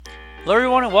Hello,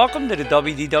 everyone, and welcome to the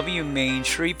WDW Main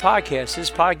Street Podcast. This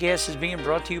podcast is being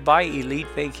brought to you by Elite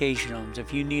Vacation Homes.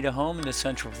 If you need a home in the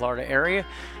Central Florida area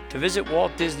to visit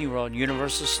Walt Disney World,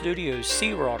 Universal Studios,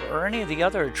 SeaWorld, or any of the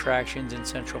other attractions in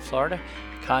Central Florida,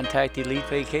 contact Elite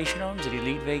Vacation Homes at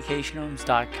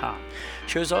elitevacationhomes.com.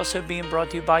 Show's also being brought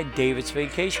to you by David's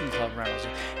Vacation Club Rentals.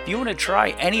 If you want to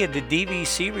try any of the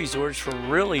DVC resorts for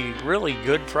really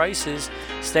good prices,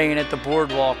 staying at the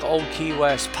Boardwalk, Old Key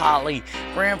West, Poly,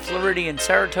 Grand Floridian,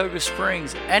 Saratoga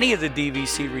Springs, any of the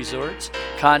DVC resorts,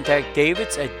 contact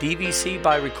David's at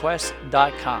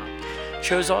dvcbyrequest.com.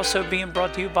 Show's also being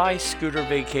brought to you by Scooter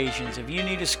Vacations. If you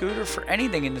need a scooter for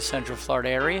anything in the Central Florida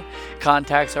area,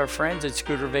 contact our friends at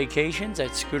Scooter Vacations at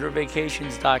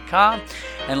scootervacations.com.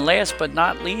 And last but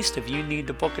not least, if you need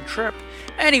to book a trip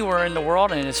anywhere in the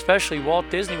world, and especially Walt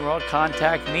Disney World,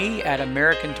 contact me at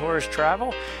American Tourist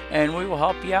Travel, and we will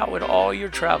help you out with all your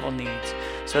travel needs.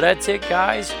 So that's it,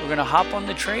 guys. We're going to hop on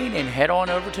the train and head on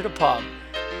over to the pub.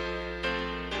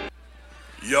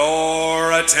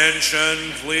 Your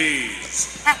attention,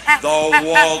 please. The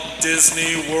Walt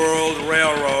Disney World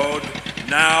Railroad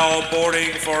now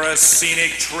boarding for a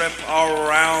scenic trip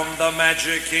around the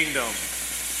Magic Kingdom.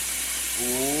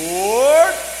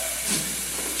 Board!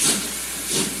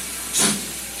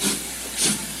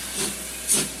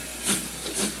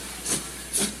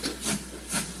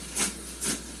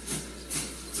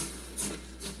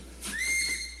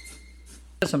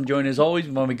 I'm joined as always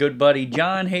by my good buddy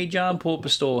John. Hey John, pull up a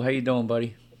stool. How you doing,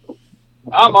 buddy?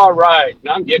 I'm all right.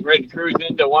 I'm getting ready to cruise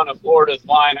into one of Florida's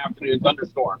fine afternoon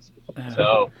thunderstorms.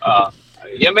 So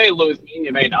you may lose me,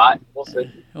 you may not. We'll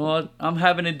see. Well, I'm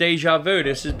having a deja vu.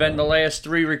 This has been the last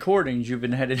 3 recordings you've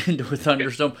been headed into a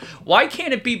thunderstorm. Why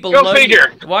can't it be below Go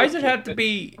figure. you? Why does it have to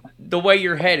be the way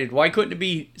you're headed? Why couldn't it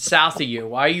be south of you?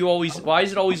 Why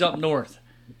is it always up north?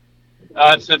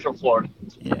 It's Central Florida.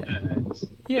 Yeah,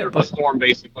 There's a storm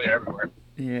basically everywhere.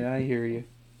 Yeah, I hear you.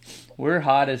 We're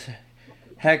hot as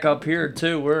heck up here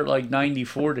too. We're at like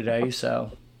 94 today,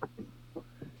 so.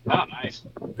 Oh, nice.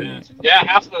 Yeah,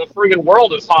 half of the friggin'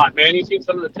 world is hot, man. You seen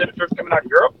some of the temperatures coming out of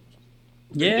Europe?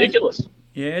 Yeah. Ridiculous.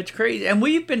 Yeah, it's crazy. And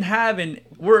we've been having,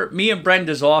 me and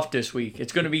Brenda's off this week.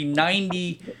 It's going to be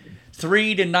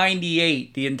 93 to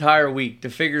 98 the entire week. The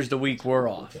figures the week we're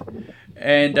off.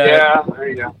 And yeah, there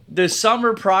you go. The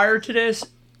summer prior to this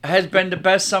has been the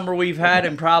best summer we've had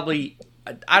in probably,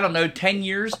 10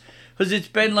 years. Because it's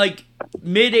been like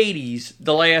mid-80s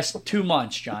the last 2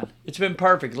 months, John. It's been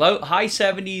perfect. High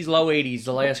 70s, low 80s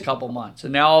the last couple months.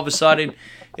 And now all of a sudden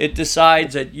it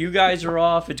decides that you guys are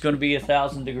off. It's going to be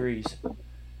 1,000 degrees.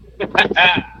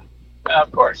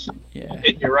 Of course. Yeah.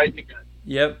 Hitting you right in the gut.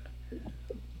 Yep.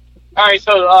 All right,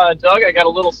 so Doug, I got a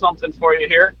little something for you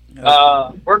here.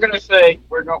 We're gonna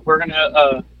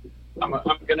I'm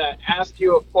gonna ask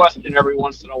you a question every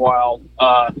once in a while.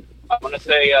 I'm gonna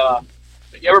say,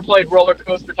 you ever played Roller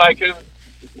Coaster Tycoon?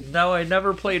 No, I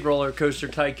never played Roller Coaster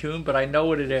Tycoon, but I know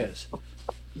what it is.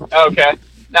 Okay.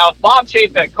 Now, if Bob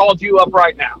Chapek called you up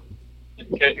right now,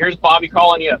 okay, here's Bobby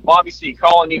calling you up. Bobby C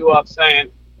calling you up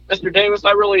saying, Mr. Davis,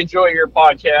 I really enjoy your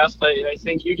podcast. I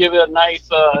think you give it a nice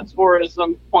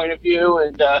tourism point of view,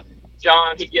 and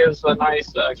John, he gives a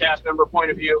nice cast member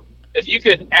point of view. If you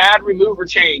could add, remove, or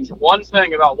change one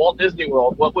thing about Walt Disney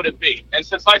World, what would it be? And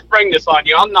since I sprang this on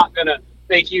you, I'm not going to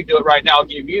make you do it right now. I'll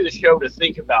give you the show to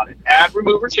think about it. Add,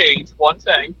 remove, or change one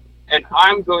thing, and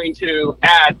I'm going to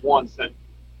add one thing.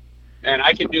 And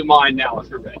I can do mine now if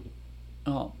you're ready.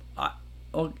 Oh,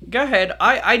 well, go ahead.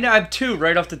 I have 2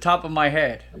 right off the top of my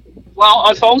head. Well,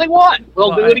 it's only one.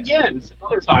 We'll do it again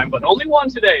another time, but only one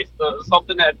today. So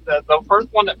something that the first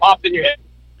one that popped in your head.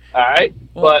 All right?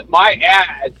 Well, but my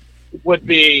ad would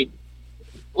be,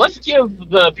 let's give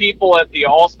the people at the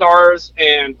All-Stars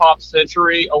and Pop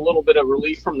Century a little bit of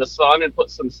relief from the sun and put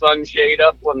some sunshade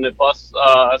up when the bus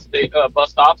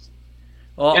stops.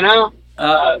 Well, you know?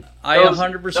 I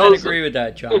 100% agree with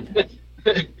that, John.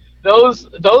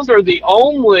 Those are the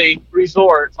only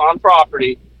resorts on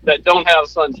property that don't have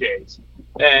sunshades.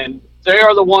 And they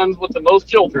are the ones with the most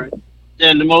children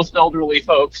and the most elderly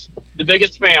folks, the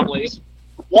biggest families.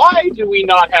 Why do we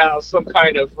not have some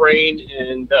kind of rain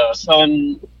and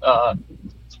sun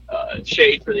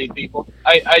shade for these people?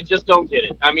 I just don't get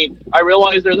it. I mean, I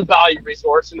realize they're the value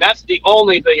resorts, and that's the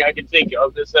only thing I can think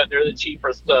of is that they're the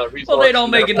cheapest resorts. Well, they don't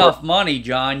make enough money,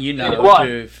 John,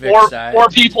 to fix that. Or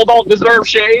people don't deserve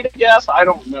shade, yes, I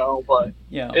don't know, but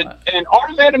yeah, and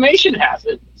Art of Animation has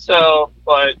it. So,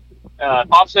 but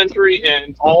Pop Century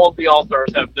and all of the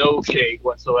All-Stars have no shade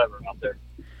whatsoever out there.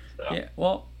 So. Yeah,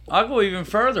 well, I'll go even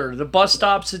further. The bus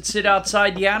stops that sit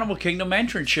outside the Animal Kingdom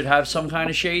entrance should have some kind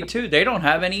of shade, too. They don't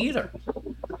have any either.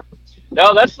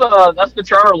 No, that's the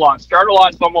charter lots. Charter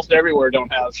lots almost everywhere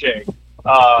don't have shade.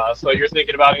 So you're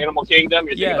thinking about Animal Kingdom.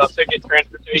 You're thinking about Ticket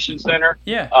Transportation Center.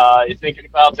 Yeah. You're thinking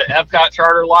about the Epcot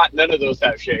charter lot. None of those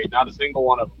have shade. Not a single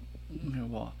one of them.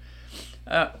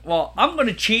 Well, I'm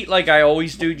gonna cheat like I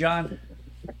always do, John.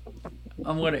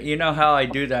 You know how I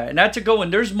do that, and that's a good one.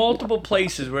 There's multiple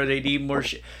places where they need more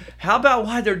shade. How about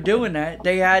while they're doing that,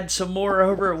 they add some more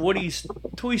over at Woody's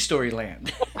Toy Story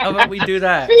Land? How about we do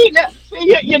that? See,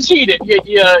 you cheated.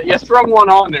 You strung one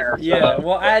on there. So. Yeah,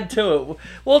 we'll add to it.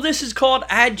 Well, this is called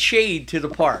add shade to the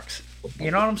parks.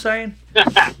 You know what I'm saying?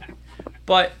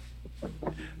 But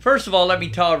first of all, let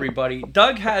me tell everybody,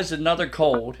 Doug has another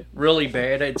cold, really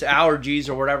bad. It's allergies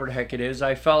or whatever the heck it is.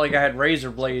 I felt like I had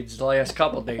razor blades the last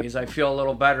couple of days. I feel a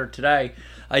little better today.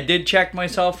 I did check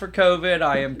myself for COVID.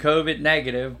 I am COVID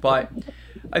negative, but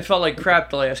I felt like crap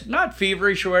the last, not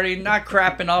feverish or anything, not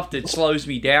crap enough that slows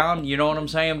me down, you know what I'm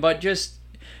saying? But just,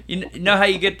 you know how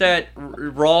you get that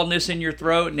rawness in your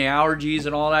throat and the allergies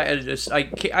and all that?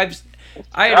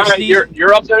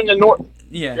 You're up there in the north.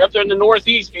 Yeah. You're up there in the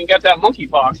Northeast. You can get that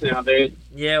monkeypox nowadays.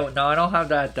 Yeah, no, I don't have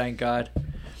that, thank God.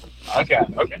 Okay.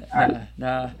 All right.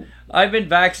 Nah. I've been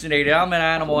vaccinated. I'm an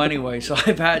animal anyway, so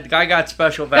I got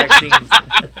special vaccines.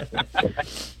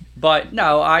 But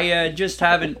no, I just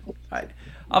haven't.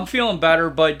 I'm feeling better,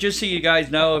 but just so you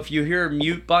guys know, if you hear a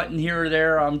mute button here or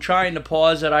there, I'm trying to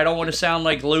pause it. I don't want to sound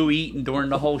like Lou Eaton during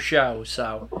the whole show.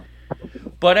 So,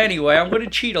 but anyway, I'm going to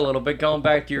cheat a little bit. Going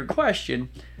back to your question,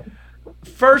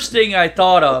 first thing I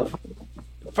thought of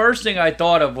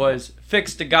was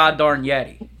fix the goddamn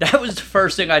Yeti. That was the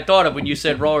first thing I thought of when you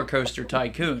said Roller Coaster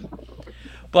Tycoon.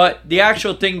 But the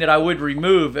actual thing that I would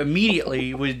remove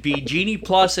immediately would be Genie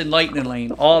Plus and Lightning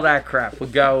Lane. All that crap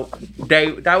would go.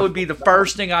 That would be the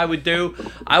first thing I would do.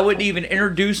 I wouldn't even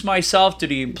introduce myself to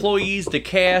the employees, the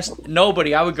cast,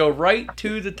 nobody. I would go right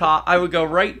to the top. I would go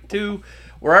right to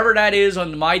wherever that is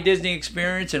on my Disney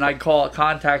experience, and I'd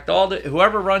contact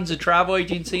whoever runs the travel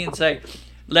agency and say,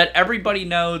 let everybody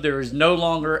know there is no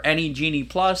longer any Genie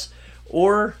Plus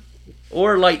or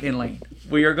Lightning Lane.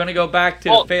 We are going to go back to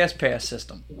the Fast Pass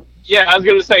system. Yeah, I was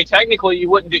going to say technically you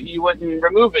wouldn't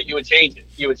remove it. You would change it.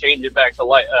 You would change it back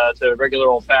to regular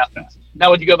old Fast Pass. Now,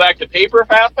 would you go back to paper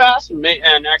Fast Pass and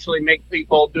actually make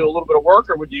people do a little bit of work,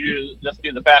 or would you just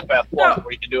do the Fast Pass Plus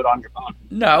where you can do it on your phone?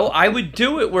 No, I would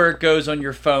do it where it goes on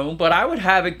your phone, but I would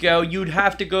have it go. You'd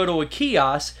have to go to a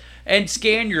kiosk and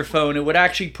scan your phone. It would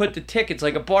actually put the tickets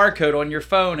like a barcode on your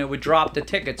phone. It would drop the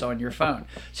tickets on your phone.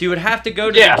 So you would have to go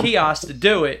to the kiosk to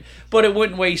do it, but it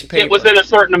wouldn't waste paper. It was in a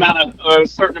certain amount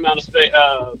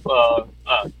of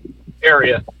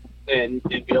area, and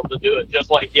be able to do it.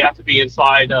 Just like you have to be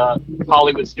inside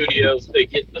Hollywood Studios to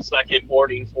get the second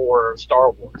boarding for Star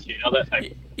Wars. You know that type of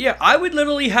thing. Yeah, I would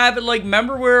literally have it like,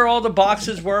 remember where all the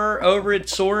boxes were over at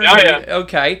Soarin'? Oh, yeah.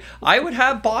 Okay. I would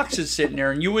have boxes sitting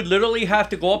there, and you would literally have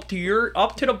to go up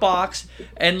to the box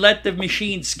and let the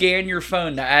machine scan your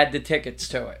phone to add the tickets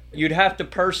to it. You'd have to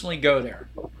personally go there.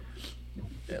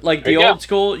 Like the old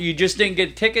school, you just didn't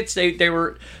get tickets. They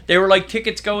were like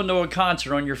tickets going to a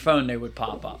concert on your phone. They would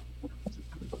pop up.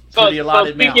 So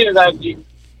speaking of that, do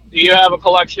you have a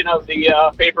collection of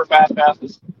the paper Fast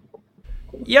Passes?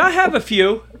 Yeah, I have a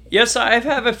few. Yes, I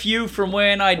have a few from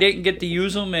when I didn't get to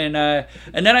use them, and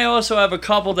then I also have a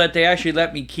couple that they actually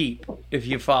let me keep. If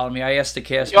you follow me, I asked the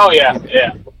cast. Oh yeah.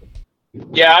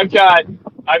 I've got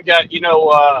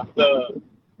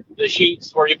the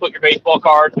sheets where you put your baseball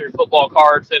cards or your football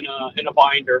cards in a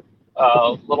binder,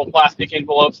 little plastic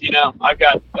envelopes. I've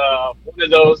got one of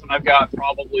those, and I've got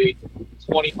probably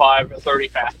 25 or 30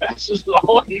 Fast Passes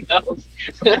all in those.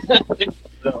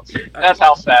 So that's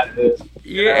how sad it is.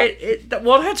 Yeah,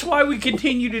 well, that's why we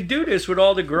continue to do this with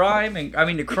all the grime,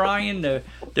 and the crying, the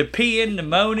peeing, the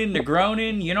moaning, the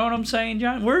groaning. You know what I'm saying,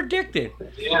 John? We're addicted.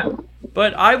 Yeah.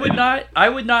 But I would not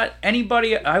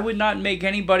make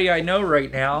anybody I know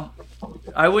right now.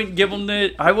 I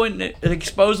wouldn't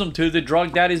expose them to the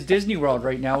drug that is Disney World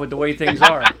right now with the way things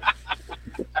are.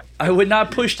 I would not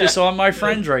push this on my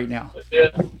friends right now.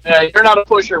 Yeah, you're not a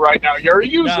pusher right now. You're a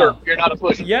user. No. You're not a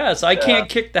pusher. Yes, I can't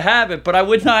kick the habit, but I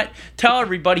would not tell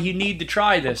everybody you need to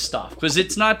try this stuff because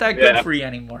it's not that good for you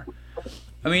anymore.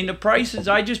 The prices,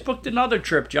 I just booked another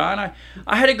trip, John.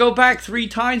 I had to go back 3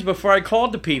 times before I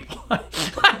called the people. I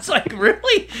was like,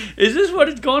 really? Is this what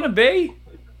it's going to be?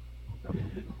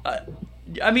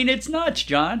 It's nuts,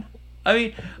 John.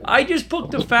 I just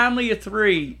booked a family of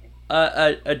 3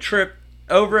 a trip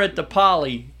over at the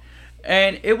Poly,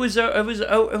 and it was over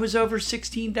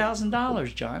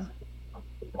 $16,000, John.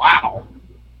 Wow.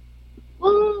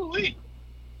 Woo-wee.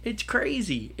 It's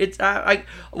crazy. It's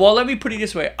well, let me put it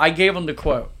this way. I gave them the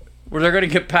quote. where they're going to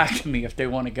get back to me if they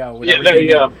want to go. There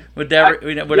you go. With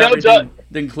everything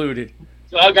included.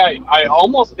 Doug, I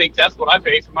almost think that's what I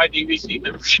paid for my DVC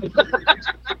membership.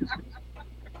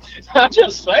 I'm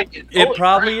just saying. It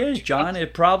probably is, John.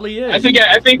 It probably is.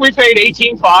 I think we paid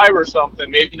 $18,500 or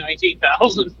something, maybe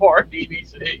 $19,000 for our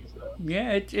DVC. So.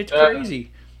 Yeah, it's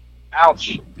crazy.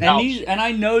 Ouch. And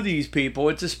I know these people.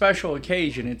 It's a special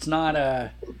occasion. It's not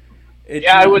a.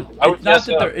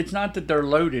 It's not that they're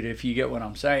loaded. If you get what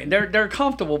I'm saying, they're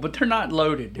comfortable, but they're not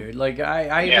loaded, dude. Like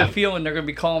I have a feeling they're gonna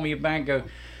be calling me back and go,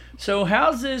 so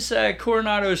how's this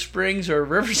Coronado Springs or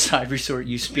Riverside resort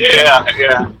you speak of?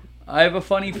 Yeah. I have a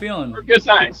funny feeling. We're good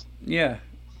times. Yeah,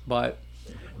 but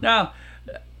now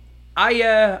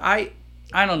I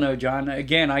don't know, John.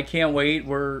 Again, I can't wait.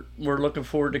 We're looking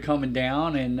forward to coming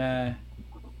down, and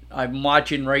I'm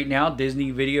watching right now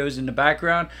Disney videos in the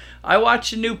background. I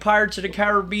watched the new Pirates of the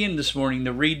Caribbean this morning.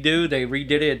 The redo, they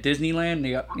redid it at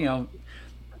Disneyland.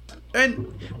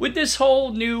 And with this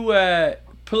whole new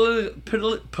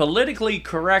politically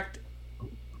correct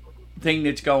thing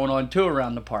that's going on too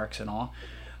around the parks and all.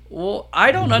 Well,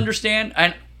 I don't understand.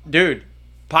 And dude,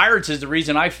 Pirates is the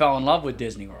reason I fell in love with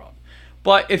Disney World.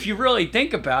 But if you really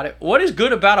think about it, what is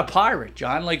good about a pirate,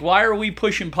 John? Like, why are we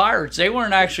pushing pirates? They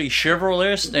weren't actually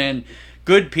chivalrous and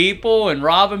good people and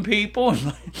robbing people.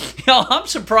 I'm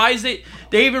surprised they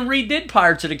even redid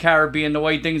Pirates of the Caribbean the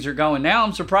way things are going now.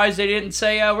 I'm surprised they didn't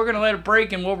say, we're going to let it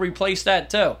break and we'll replace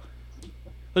that too.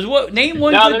 Name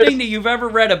one good thing that you've ever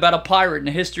read about a pirate in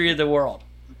the history of the world.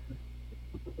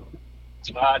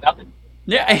 Nothing.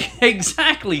 Yeah,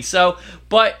 exactly. So,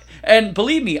 and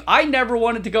believe me, I never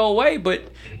wanted to go away, but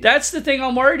that's the thing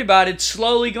I'm worried about. It's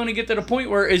slowly going to get to the point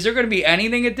where, is there going to be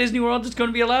anything at Disney World that's going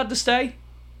to be allowed to stay?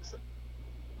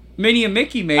 Minnie and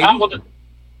Mickey, maybe.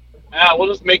 We'll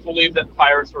just make believe that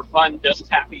pirates were fun, just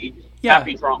happy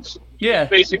drunks. Yeah. That's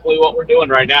basically what we're doing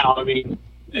right now. I mean,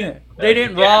 they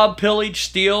didn't rob, pillage,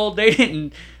 steal. They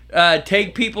didn't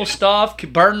take people's stuff,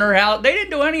 burn their house. They didn't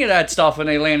do any of that stuff when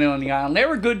they landed on the island. They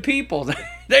were good people.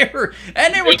 They were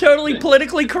totally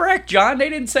politically correct, John. They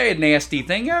didn't say a nasty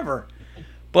thing ever.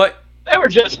 But they were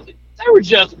just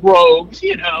rogues,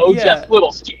 just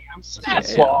little scams.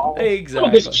 That's all. Exactly. Little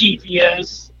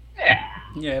mischievous.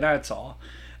 Yeah, that's all.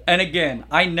 And again,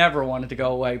 I never wanted to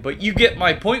go away, but you get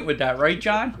my point with that, right,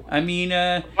 John? I mean,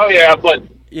 But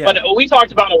we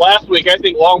talked about it last week. I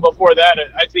think long before that,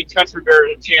 I think Country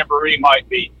Bear and Jamboree might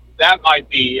be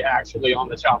actually on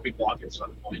the chopping block at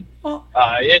some point. Well,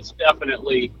 it's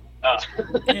definitely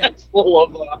full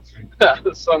of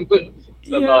some.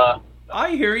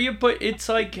 I hear you, but it's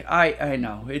like I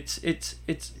know it's.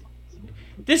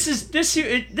 This is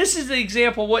the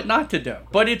example of what not to do,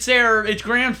 but it's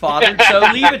grandfathered, so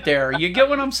leave it there. You get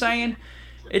what I'm saying?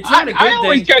 It's not a good thing. I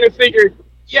always kind of figured.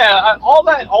 Yeah,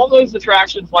 all those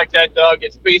attractions like that, Doug,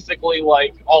 it's basically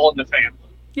like All in the Family.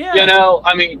 Yeah.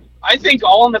 I mean, I think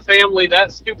All in the Family,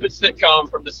 that stupid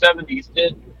sitcom from the 70s,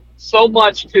 did so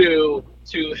much to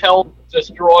help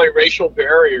destroy racial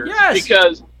barriers. Yes.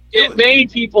 Because it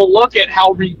made people look at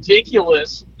how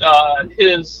ridiculous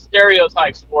his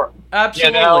stereotypes were.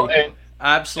 Absolutely.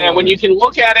 Absolutely. And when you can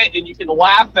look at it and you can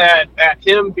laugh at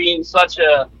him being such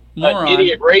an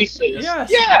idiot racist. Yes.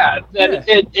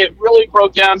 It really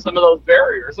broke down some of those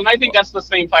barriers. And I think that's the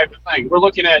same type of thing. We're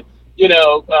looking at,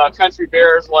 Country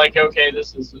Bears like, okay,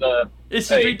 this is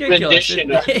ridiculous.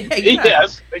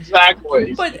 Yes,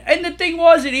 exactly. And the thing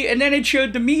was, and then it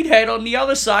showed the meathead on the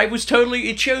other side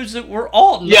it shows that we're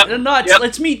all nuts. Yep.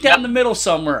 Let's meet down the middle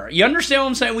somewhere. You understand what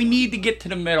I'm saying? We need to get to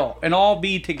the middle and all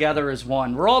be together as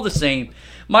one. We're all the same.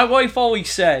 My wife always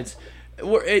says,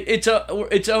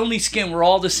 it's only skin. We're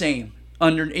all the same.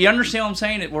 You understand what I'm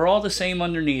saying? We're all the same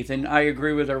underneath, and I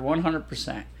agree with her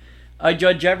 100%. I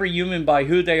judge every human by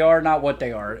who they are, not what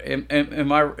they are.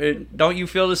 Don't you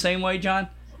feel the same way, John?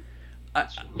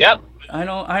 Yep. I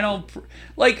don't.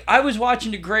 Like, I was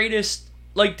watching The Greatest,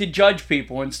 like, to judge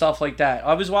people and stuff like that.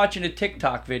 I was watching a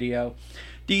TikTok video.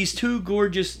 These two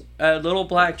gorgeous little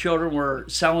black children were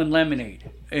selling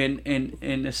lemonade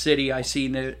in the city. I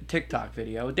seen the TikTok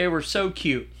video. They were so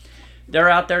cute. They're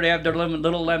out there, they have their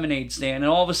little lemonade stand,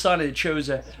 and all of a sudden it shows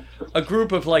a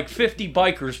group of like 50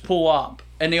 bikers pull up,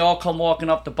 and they all come walking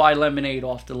up to buy lemonade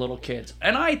off the little kids.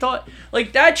 And I thought,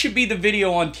 like, that should be the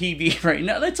video on TV right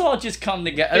now. Let's all just come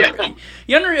together.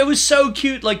 Yeah. It was so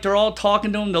cute. Like, they're all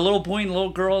talking to them, the little boy and the little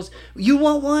girls. You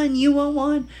want one? You want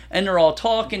one? And they're all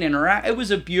talking and it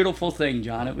was a beautiful thing,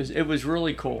 John. It was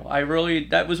really cool.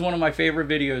 That was one of my favorite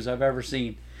videos I've ever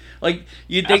seen. Like,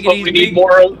 you think we need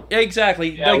more of.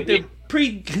 Exactly. Yeah, like the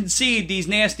preconceived these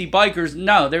nasty bikers.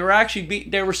 No, they were actually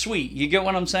they were sweet. You get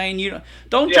what I'm saying? You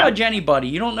don't judge anybody.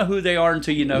 You don't know who they are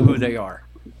until you know who they are.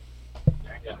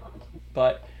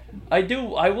 But I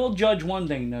will judge one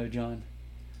thing though, John.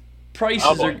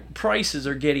 Prices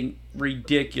are getting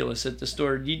ridiculous at the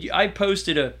store. I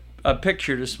posted a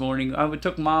picture this morning. I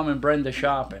took Mom and Brenda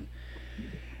shopping,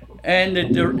 and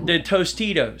the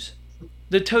Tostitos.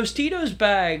 The Tostitos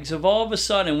bags have all of a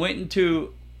sudden went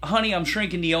into, honey, I'm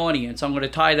shrinking the audience. I'm going to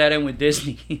tie that in with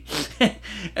Disney.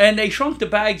 And they shrunk the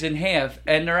bags in half,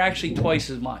 and they're actually twice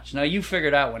as much. Now, you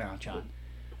figure that one out, John.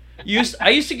 I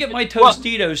used to get my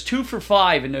Tostitos 2 for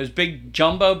 $5 in those big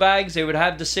jumbo bags. They would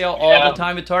have the sale all the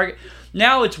time at Target.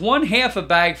 Now it's 1/2 a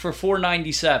bag for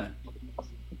 $4.97.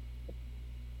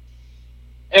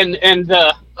 And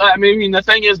I mean, the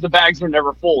thing is, the bags are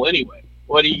never full anyway.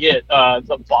 What do you get?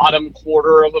 The bottom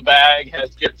quarter of a bag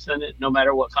has chips in it, no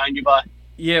matter what kind you buy.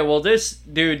 Yeah, well, this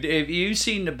dude, if you've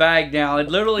seen the bag now,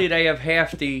 literally they have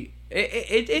half the.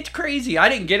 It's crazy. I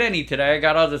didn't get any today. I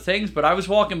got other things, but I was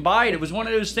walking by it. It was one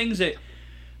of those things that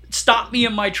stopped me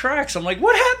in my tracks. I'm like,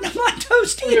 what happened to my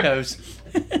Tostitos?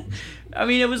 I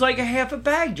mean, it was like a half a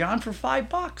bag, John, for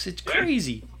 $5. It's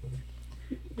crazy.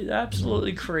 It's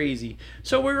absolutely crazy.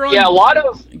 So we were on. Yeah, a lot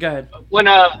of. Go ahead. When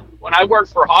I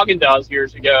worked for Haagen-Dazs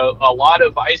years ago, a lot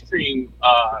of ice cream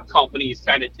companies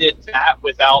kind of did that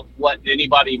without letting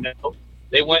anybody know.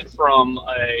 They went from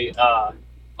a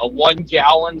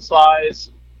 1-gallon size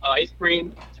ice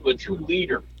cream to a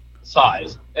 2-liter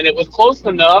size, and it was close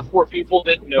enough where people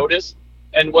didn't notice.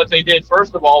 And what they did,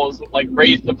 first of all, was like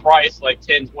raise the price like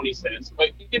 10, 20 cents. But,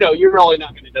 you're really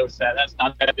not going to notice that. That's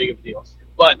not that big of a deal.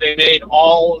 But they made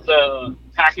all the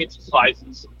package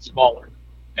sizes smaller.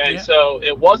 And so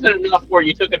it wasn't enough where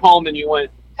you took it home and you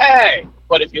went, hey.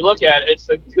 But if you look at it,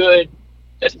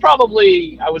 it's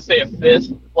probably, I would say, a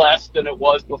fifth less than it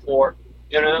was before,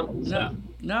 So.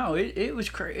 No, it's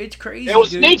crazy. It was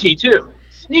sneaky, too.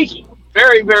 Sneaky.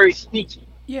 Very, very sneaky.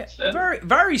 Yeah, very,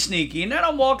 very sneaky. And then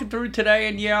I'm walking through today,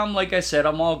 and I'm like I said,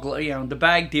 I'm all the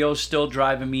bag deal is still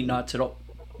driving me nuts.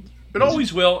 It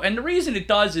always will, and the reason it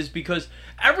does is because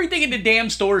everything in the damn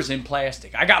store is in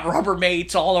plastic. I got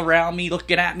Rubbermates all around me,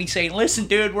 looking at me, saying, "Listen,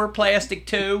 dude, we're plastic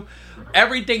too.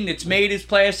 Everything that's made is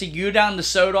plastic. You down the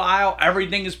soda aisle,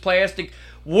 everything is plastic.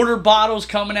 Water bottles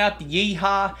coming out the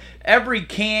Yeehaw, every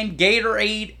can,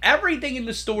 Gatorade, everything in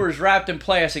the store is wrapped in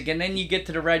plastic. And then you get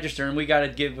to the register, and we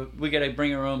gotta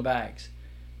bring our own bags.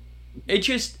 It's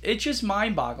just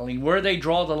mind-boggling where they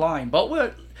draw the line.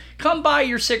 But come buy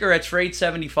your cigarettes for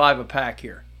 $8.75 a pack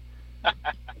here.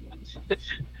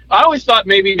 I always thought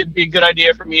maybe it'd be a good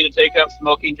idea for me to take up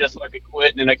smoking just so I could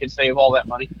quit, and then I could save all that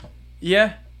money.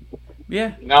 Yeah.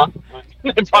 No,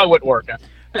 it probably wouldn't work.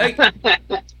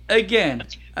 Again,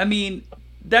 I mean,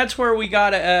 that's where we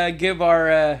gotta give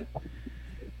our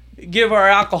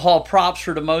alcohol props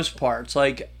for the most part. It's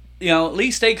like, at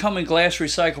least they come in glass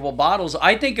recyclable bottles.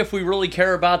 I think if we really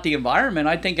care about the environment,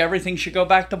 I think everything should go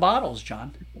back to bottles,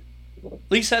 John. At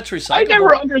least that's recyclable. I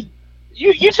never understood.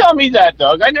 You tell me that,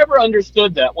 Doug. I never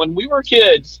understood that. When we were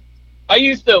kids,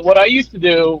 what I used to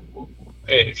do,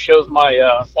 it shows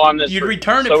my fondness. You'd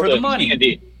return it for the money.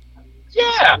 Candy.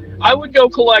 Yeah, I would go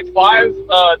collect 5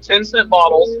 10-cent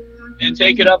bottles and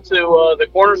take it up to the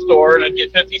corner store, and I'd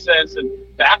get 50 cents. And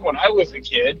back when I was a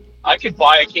kid, I could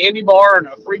buy a candy bar and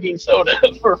a freaking soda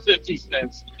for 50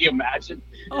 cents. Can you imagine?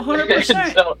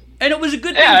 100%. And it was a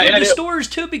good thing for the stores,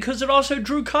 too, because it also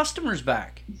drew customers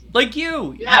back. Like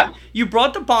you. Yeah. You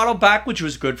brought the bottle back, which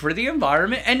was good for the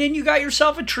environment, and then you got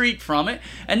yourself a treat from it,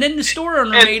 and then the store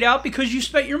owner made out because you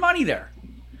spent your money there.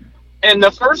 And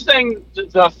the first thing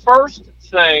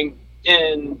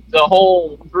in the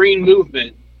whole green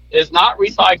movement is not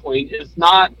recycling, is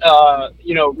not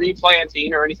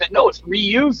replanting or anything. No, it's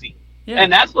reusing. Yeah.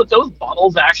 And that's what those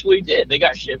bottles actually did. They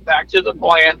got shipped back to the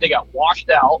plant, they got washed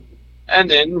out, and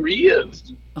then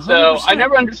reused. 100%. So I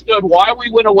never understood why we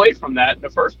went away from that in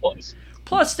the first place.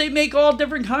 Plus, they make all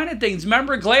different kind of things.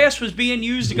 Remember, glass was being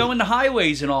used to go into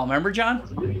highways and all. Remember,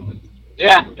 John?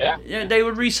 Yeah. They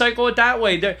would recycle it that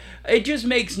way. It just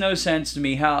makes no sense to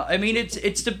me how. I mean, it's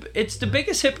the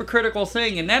biggest hypocritical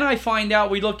thing. And then I find out,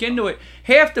 we look into it,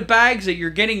 half the bags that you're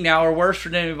getting now are worse for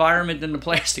the environment than the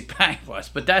plastic bag was.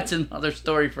 But that's another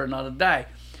story for another day.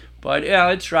 But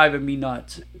it's driving me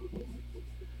nuts.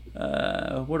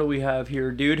 What do we have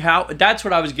here, dude? That's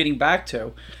what I was getting back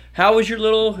to. How was your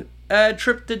little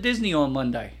trip to Disney on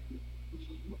Monday?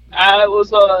 It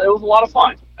was a lot of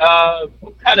fun.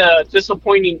 Had a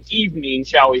disappointing evening,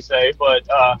 shall we say, but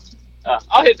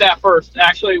I'll hit that first.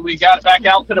 Actually, we got back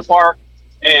out to the park,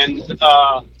 and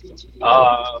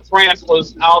France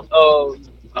was out of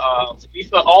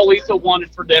Lisa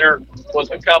wanted for dinner was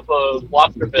a cup of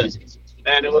lobster biscuits,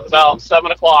 and it was about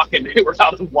 7 o'clock, and they were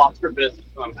out of lobster biscuits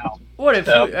somehow. What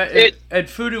So at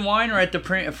Food and Wine or at the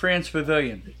France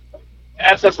Pavilion?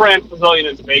 at the France Pavilion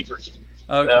and Bakery.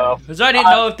 Okay, because I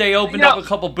didn't know if they opened up a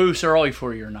couple booths early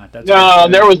for you or not. That's No,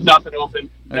 there was nothing open.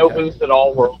 No Okay. booths at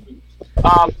all were open.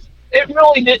 It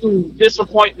really didn't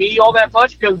disappoint me all that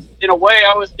much because, in a way,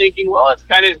 I was thinking, well, it's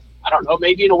kind of, I don't know,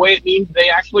 maybe in a way it means they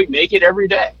actually make it every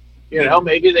day. You know,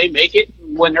 maybe they make it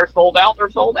when they're sold out, they're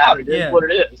sold out. It is what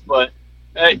it is. But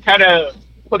it kind of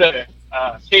put a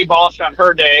kibosh on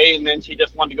her day, and then she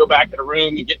just wanted to go back to the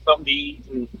room and get something to eat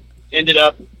and ended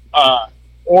up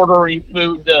ordering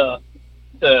food to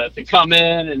come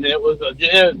in, and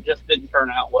it just didn't turn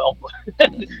out well.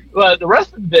 But the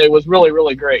rest of the day was really,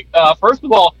 really great. First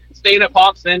of all, staying at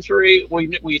Pop Century,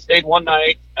 we stayed one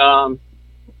night.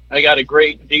 I got a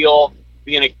great deal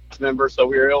being a cast member, so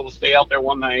we were able to stay out there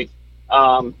one night.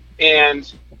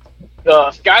 And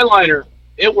the Skyliner,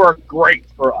 it worked great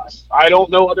for us. I don't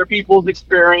know other people's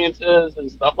experiences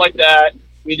and stuff like that.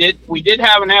 We did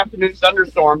have an afternoon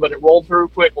thunderstorm, but it rolled through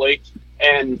quickly,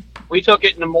 and we took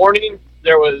it in the morning.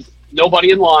 There was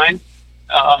nobody in line.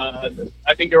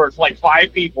 I think there was like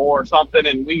 5 people or something,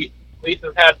 and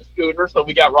Lisa had the scooter, so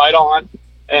we got right on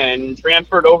and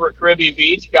transferred over at Caribbean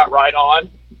Beach, got right on,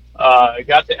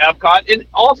 got to Epcot. And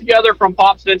altogether from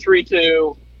Pop Century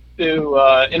to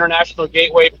International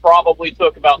Gateway probably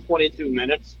took about 22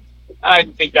 minutes. I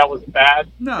didn't think that was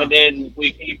bad. No. And then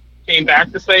we came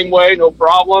back the same way, no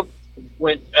problem.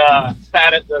 Went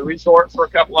sat at the resort for a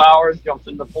couple hours, jumped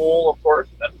in the pool, of course,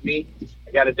 that's me,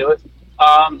 I got to do it.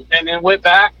 And then went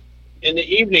back in the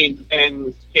evening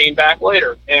and came back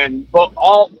later. And but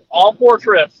all 4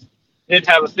 trips didn't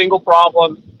have a single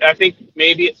problem. I think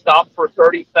maybe it stopped for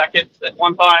 30 seconds at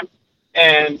one time.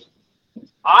 And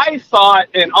I thought,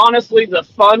 and honestly, the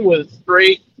sun was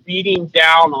straight beating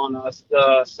down on us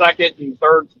the second and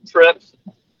third trips.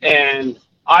 And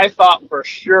I thought for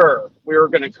sure we were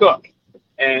going to cook.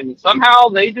 And somehow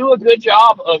they do a good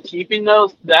job of keeping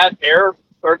that air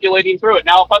circulating through it.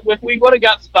 Now, if we would have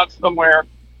got stuck somewhere,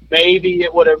 maybe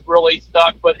it would have really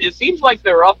stuck. But it seems like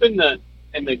they're up in the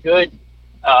good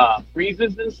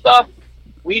breezes and stuff.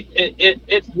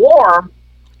 It's warm,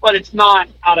 but it's not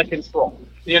out of control.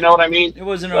 You know what I mean? It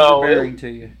wasn't overbearing to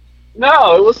you.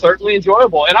 No, it was certainly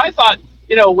enjoyable. And I thought,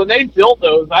 when they built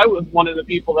those, I was one of the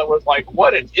people that was like,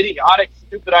 what an idiotic,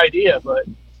 stupid idea. But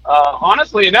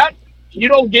honestly, you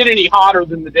don't get any hotter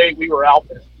than the day we were out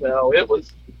there. So it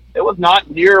was not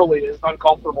nearly as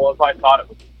uncomfortable as I thought it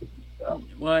would be. So.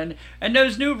 Well, and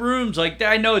those new rooms, like,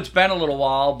 I know it's been a little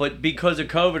while, but because of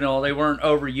COVID and all, they weren't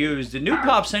overused. The new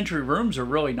Pop Century rooms are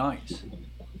really nice.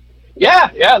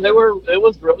 Yeah, they were. It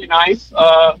was really nice.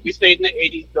 We stayed in the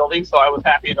 80s building, so I was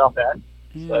happy about that.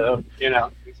 So,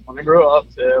 when I grew up,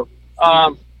 so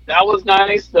that was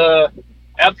nice.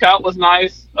 Epcot was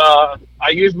nice. I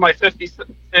used my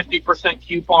 50%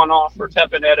 coupon off for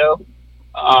Tepinetto,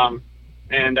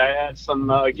 and I had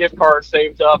some gift cards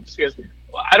saved up because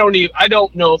I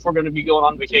don't know if we're going to be going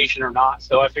on vacation or not.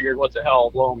 So I figured, what the hell,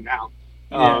 I'll blow them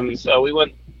now. So we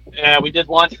went. We did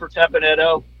lunch for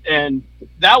Tepinetto, and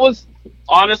that was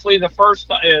honestly the first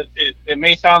time. It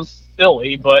may sound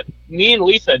silly, but me and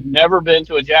Lisa had never been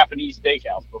to a Japanese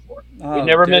steakhouse before. We'd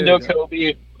never been to a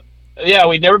Kobe. Yeah,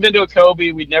 we'd never been to a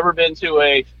Kobe. We'd never been to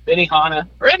a Benihana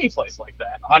or any place like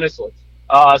that, honestly.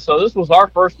 So this was our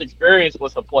first experience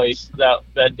with a place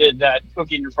that did that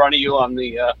cooking in front of you on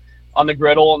the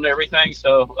griddle and everything.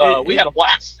 So we had a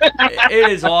blast. It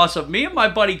is awesome. Me and my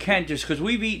buddy Kent, just because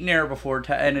we've eaten there before,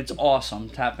 and it's awesome,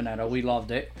 Tepinetto. We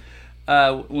loved it.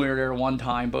 We were there one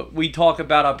time. But we talk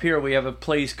about up here, we have a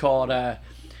place called,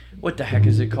 what the heck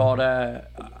is it called?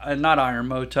 Not Iron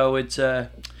Moto. It's,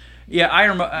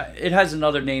 it has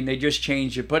another name. They just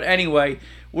changed it. But anyway,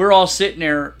 we're all sitting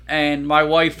there, and my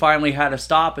wife finally had to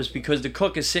stop us because the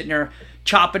cook is sitting there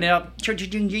chopping it up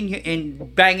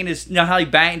and banging his, how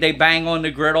they bang on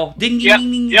the griddle. Yep.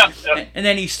 And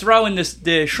then he's throwing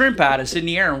the shrimp at us in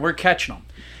the air, and we're catching them.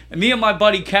 And me and my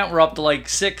buddy Kent were up to like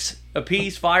 6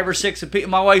 apiece, 5 or 6 apiece.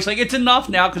 My wife's like, it's enough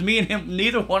now, because me and him,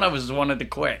 neither one of us wanted to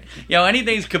quit.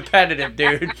 Anything's competitive,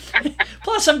 dude.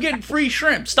 Plus, I'm getting free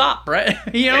shrimp. Stop, right?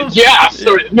 Yeah,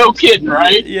 so no kidding,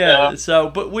 right? Yeah. So,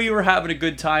 but we were having a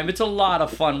good time. It's a lot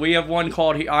of fun. We have one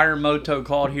called Iron Moto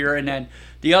called here, and then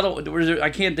the other, I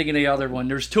can't think of the other one.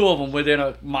 There's 2 of them within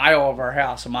a mile of our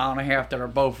house, 1.5 miles, that are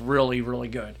both really, really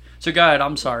good. So go ahead.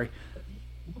 I'm sorry.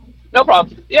 No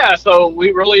problem. Yeah, so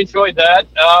we really enjoyed that.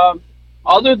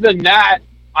 Other than that,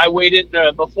 I waited,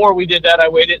 before we did that, I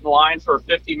waited in line for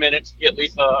 50 minutes to get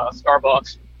Lisa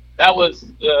Starbucks. that was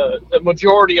the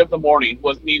majority of the morning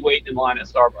was me waiting in line at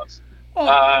Starbucks.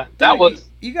 Well, That was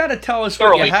you got to tell us what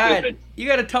you thoroughly had. stupid. You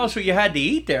got to tell us what you had to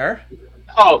eat there.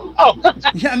 Oh.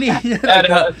 Yeah, I mean,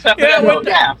 Tapanetto,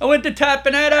 yeah. I went to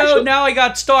Tapanetto. Actually- Now I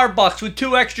got Starbucks with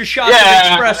 2 extra shots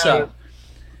Yeah, of espresso.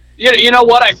 You know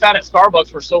what? I sat at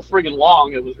Starbucks for so friggin'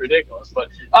 long, it was ridiculous. But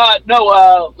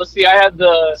no, let's see. I had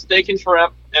the steak and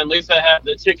shrimp, and Lisa had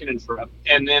the chicken and shrimp,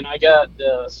 and then I got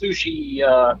the sushi,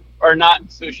 or not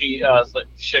sushi,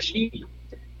 sashimi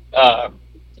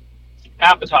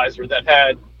appetizer that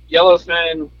had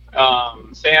yellowfin,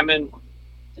 salmon,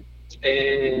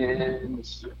 and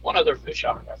one other fish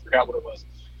on it. I forgot what it was,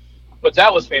 but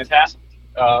that was fantastic.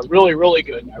 Really, really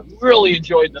good. I really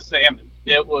enjoyed the salmon.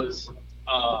 It was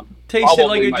Tasted like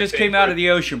probably it my just came out favorite. of the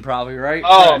ocean, probably, right?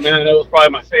 Oh Fresh. man, it was probably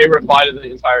my favorite bite of the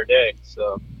entire day.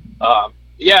 So,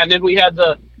 yeah, and then we had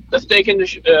the steak and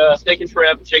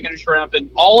shrimp, chicken and shrimp, and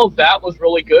all of that was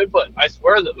really good. But I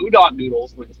swear the udon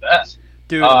noodles were the best.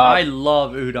 Dude, I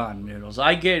love udon noodles.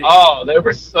 I get it. Oh, they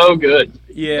were so good.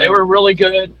 Yeah. They were really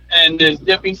good. And his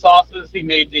dipping sauces, he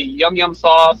made the yum yum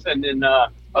sauce and then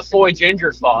a soy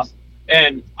ginger sauce.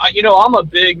 And I'm a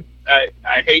big. I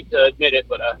hate to admit it,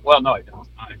 but well, no, I don't.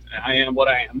 I am what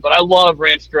I am. But I love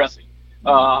ranch dressing.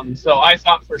 So I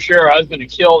thought for sure I was going to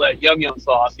kill that yum yum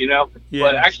sauce, Yeah.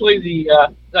 But actually,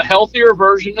 the healthier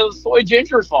version of the soy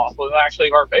ginger sauce was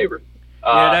actually our favorite.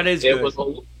 Yeah, that is it good. Was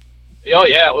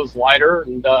it was lighter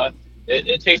and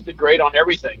it tasted great on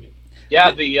everything.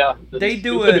 Yeah, They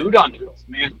do stupid udon noodles,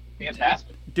 man,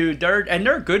 fantastic. Dude,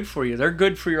 they're good for you. They're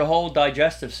good for your whole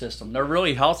digestive system. They're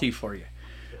really healthy for you.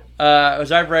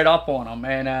 As I've read up on them,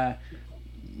 and I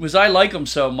like them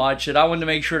so much that I wanted to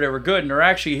make sure they were good, and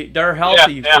they're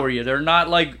healthy Yeah. for you. They're not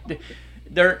like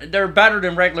they're better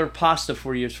than regular pasta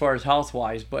for you as far as health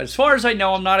wise. But as far as I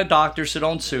know, I'm not a doctor, so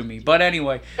don't sue me. But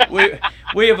anyway,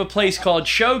 we have a place called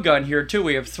Shogun here too.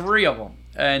 We have 3 of them.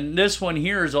 And this one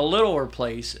here is a littler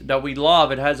place that we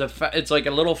love. It has it's like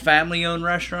a little family-owned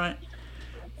restaurant,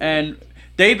 and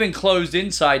they've been closed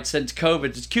inside since COVID.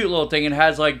 It's a cute little thing. It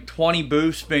has like 20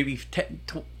 booths, maybe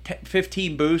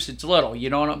 15 booths. It's little,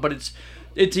 but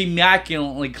it's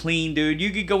immaculately clean, dude.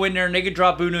 You could go in there and they could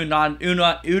drop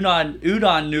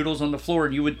udon noodles on the floor,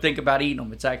 and you would think about eating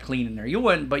them. It's that clean in there. You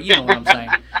wouldn't, but you know what I'm saying.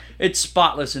 It's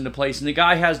spotless in the place, and the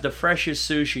guy has the freshest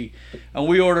sushi, and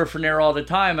we order from there all the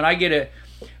time. And I get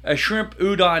a shrimp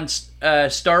udon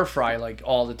stir fry like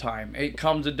all the time. It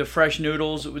comes with the fresh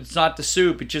noodles. It's not the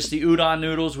soup. It's just the udon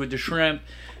noodles with the shrimp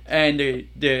and the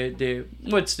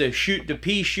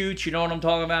pea shoots. You know what I'm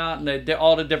talking about? And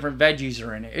all the different veggies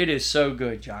are in it. It is so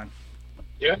good, John.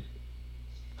 Yeah.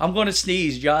 I'm gonna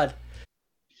sneeze, John.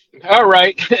 All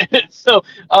right. So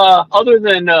other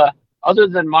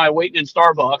than my waiting in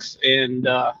Starbucks and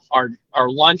our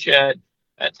lunch at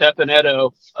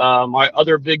Tapanetto, my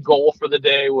other big goal for the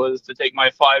day was to take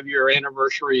my 5-year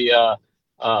anniversary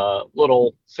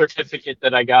little certificate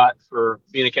that I got for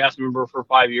being a cast member for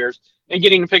 5 years and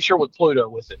getting a picture with Pluto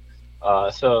with it.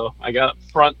 So I got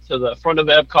to the front of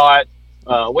Epcot,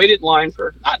 waited in line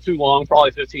for not too long,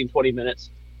 probably 15, 20 minutes.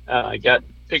 I got a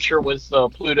picture with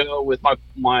Pluto with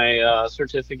my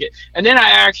certificate, and then I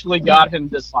actually got him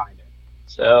to sign it.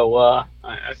 So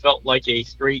I felt like a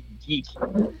straight geek,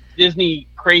 Disney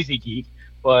crazy geek,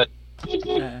 but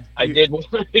I did what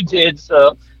I did.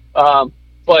 So,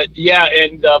 but yeah,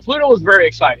 and Pluto was very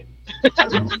excited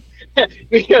because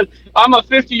I'm a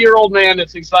 50-year-old man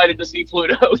that's excited to see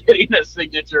Pluto getting a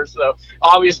signature. So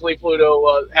obviously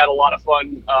Pluto had a lot of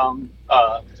fun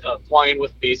playing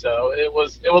with me. So it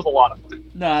was a lot of fun.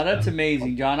 Nah, that's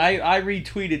amazing, John. I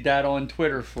retweeted that on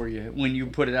Twitter for you when you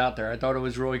put it out there. I thought it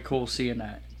was really cool seeing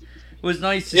that. It was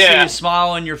nice to see a smile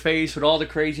on your face with all the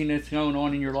craziness going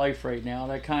on in your life right now.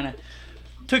 That kind of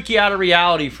took you out of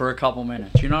reality for a couple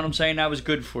minutes. You know what I'm saying? That was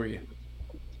good for you.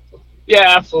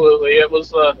 Yeah, absolutely. It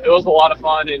was a lot of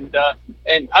fun, and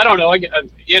I don't know,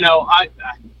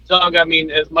 Doug. I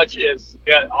mean, as much as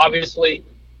obviously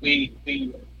we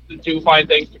do find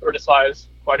things to criticize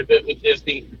quite a bit with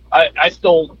Disney, I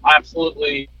still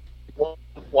absolutely want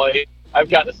to play. I've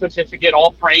got the certificate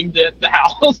all framed at the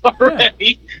house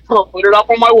already. I'll put it up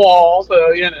on my wall,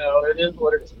 so it is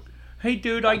what it is. Hey,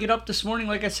 dude, I get up this morning,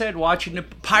 like I said, watching the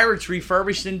Pirates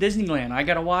refurbished in Disneyland. I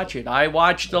got to watch it. I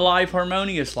watched the Live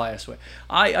Harmonious last week.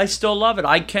 I still love it.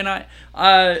 I cannot,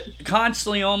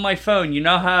 constantly on my phone, you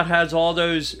know how it has all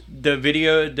the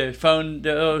video, the phone,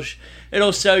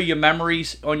 it'll show you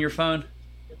memories on your phone?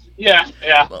 Yeah.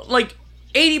 Like,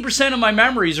 80% of my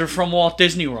memories are from Walt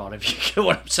Disney World, if you get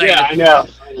what I'm saying. Yeah, I know.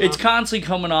 It's constantly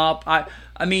coming up. I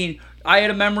mean, I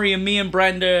had a memory of me and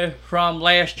Brenda from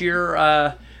last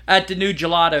year. at the new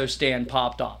gelato stand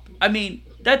popped up. I mean,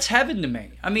 that's heaven to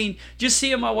me. I mean, just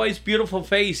seeing my wife's beautiful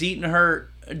face eating her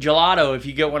gelato, if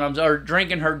you get what I'm, or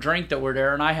drinking her drink that were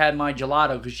there, and I had my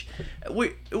gelato because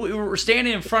we were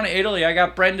standing in front of Italy. I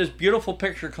got Brenda's beautiful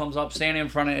picture comes up standing in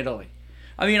front of Italy.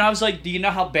 I mean, I was like, do you know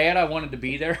how bad I wanted to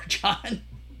be there, John?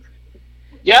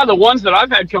 Yeah, the ones that I've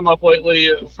had come up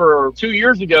lately for 2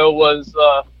 years ago was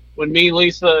when me,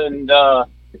 Lisa, and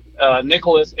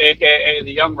Nicholas, a.k.a.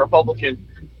 the Young Republican,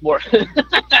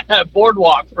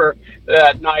 boardwalk for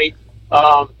that night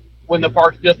when the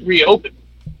park just reopened.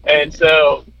 And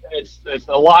so it's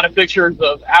a lot of pictures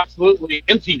of absolutely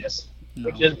emptiness,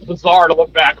 which is bizarre to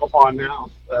look back upon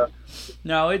now. So.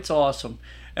 No, it's awesome.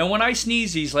 And when I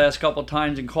sneezed these last couple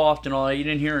times and coughed and all that, you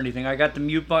didn't hear anything. I got the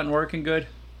mute button working good?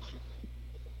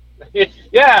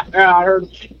 Yeah, I heard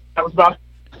that was about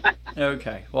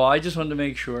Okay, well, I just wanted to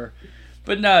make sure.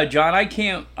 But no, John, I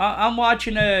can't. I'm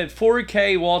watching a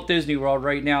 4K Walt Disney World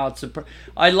right now.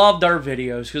 I love their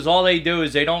videos because all they do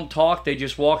is they don't talk. They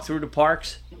just walk through the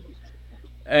parks,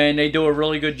 and they do a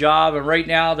really good job. And right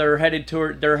now they're headed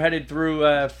through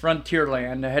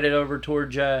Frontierland. They're headed over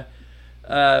towards.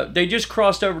 They just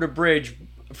crossed over the bridge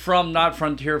from not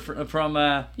Frontier from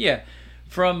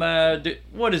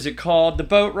what is it called? The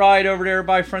boat ride over there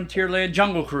by Frontierland,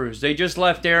 Jungle Cruise. They just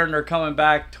left there and they're coming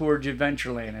back towards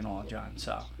Adventureland and all, John.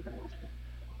 So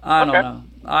I don't know.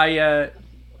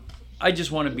 I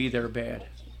just want to be there bad,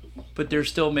 but they're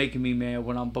still making me mad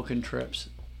when I'm booking trips.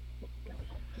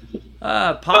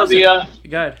 Positive.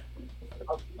 Go ahead.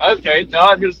 Okay. No,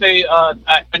 I was going to say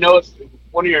I know it's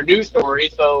one of your news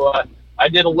stories, so I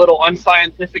did a little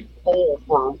unscientific poll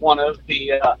for one of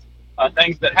the.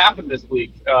 Things that happened this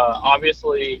week.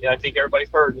 Obviously, I think everybody's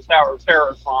heard the Tower of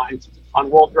Terror sign on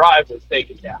World Drive was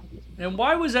taken down. And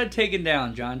why was that taken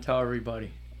down, John? Tell everybody.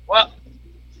 Well,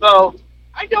 so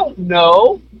I don't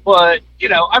know, but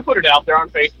I put it out there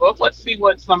on Facebook. Let's see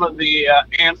what some of the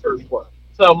answers were.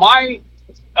 So why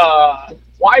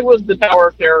was the Tower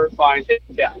of Terror sign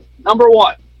taken down? Number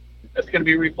one, it's going to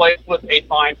be replaced with a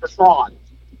sign for Tron.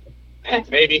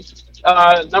 Maybe.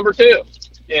 Number two,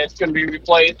 it's going to be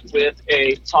replaced with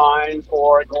a sign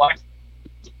for Galactic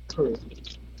Cruise.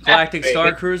 Galactic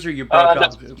Star Cruiser? You broke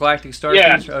up. Galactic Star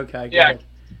Cruiser? Okay, yeah. good.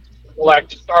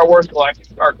 Galactic Star Wars, Galactic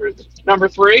Star Cruiser. Number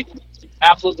three,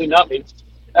 absolutely nothing.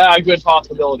 Good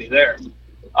possibility there.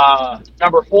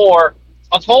 Number four,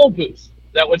 a toll booth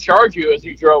that would charge you as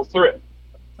you drove through.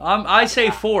 I say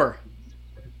 4.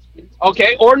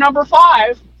 Okay, or number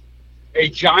 5, a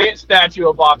giant statue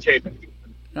of Bob Chapek.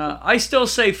 I still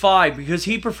say 5 because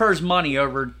he prefers money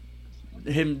over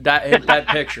that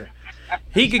picture.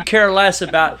 He could care less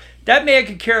about that. Man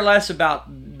could care less about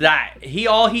that.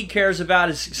 All he cares about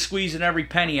is squeezing every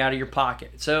penny out of your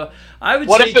pocket. So I would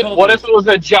say. What if it was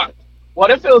a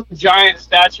giant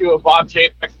statue of Bob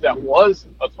Chapek that was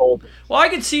a toll booth? Well, I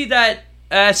could see that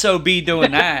SOB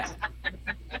doing that.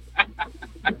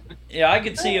 Yeah, I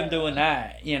could see him doing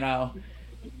that.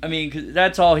 I mean, 'cause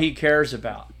that's all he cares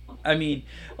about. I mean,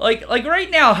 like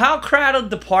right now, how crowded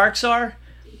the parks are.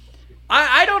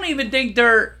 I don't even think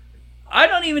they're. I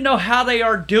don't even know how they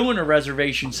are doing a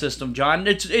reservation system, John.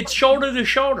 It's shoulder to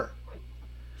shoulder.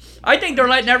 I think they're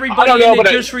letting everybody in that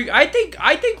just. I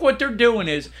think what they're doing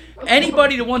is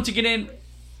anybody that wants to get in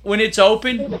when it's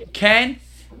open can,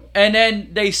 and then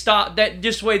they stop. That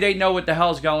just way they know what the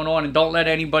hell's going on and don't let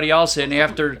anybody else in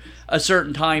after a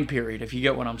certain time period. If you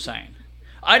get what I'm saying.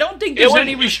 I don't think there's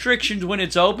any restrictions when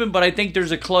it's open, but I think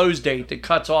there's a close date that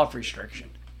cuts off restriction.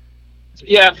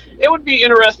 Yeah, it would be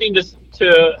interesting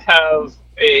to have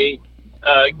a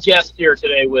guest here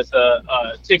today with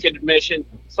a ticket admission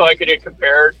so I could get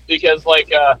compared because,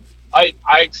 I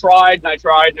tried and I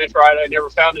tried and I tried. I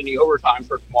never found any overtime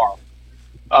for tomorrow.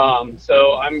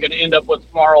 So I'm going to end up with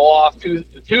tomorrow off.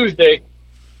 Tuesday,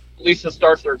 Lisa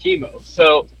starts her chemo.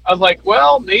 So I was like,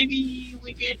 well, maybe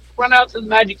we could run out to the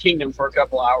Magic Kingdom for a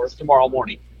couple hours tomorrow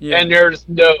morning. Yeah. And there was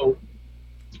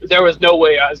no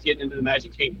way I was getting into the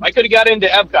Magic Kingdom. I could have got into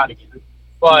Epcot again,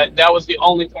 but that was the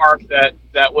only park that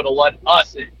would have let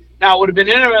us in. Now, it would have been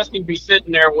interesting to be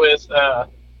sitting there with a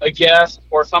guest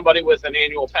or somebody with an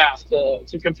annual pass to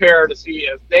compare to see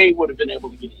if they would have been able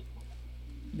to get in.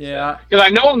 Yeah. Because I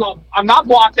know I'm not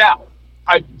blocked out.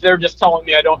 They're just telling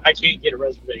me I can't get a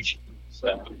reservation.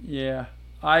 So. Yeah.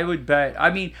 I would bet. I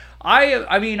mean,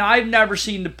 I've never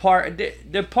seen the park.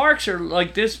 The parks are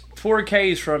like this.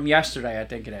 4K is from yesterday, I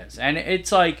think it is, and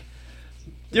it's like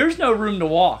there's no room to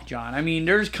walk, John. I mean,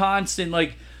 there's constant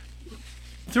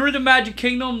through the Magic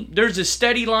Kingdom. There's a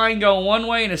steady line going one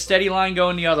way and a steady line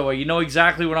going the other way. You know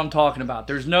exactly what I'm talking about.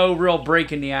 There's no real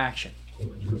break in the action.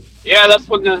 Yeah, that's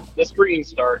when the screenings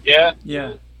start. Yeah.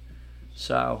 Yeah.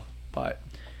 So, but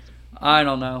I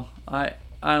don't know. I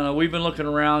don't know. We've been looking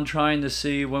around trying to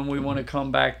see when we want to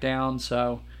come back down.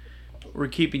 So we're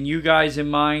keeping you guys in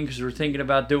mind because we're thinking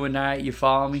about doing that. You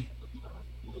follow me?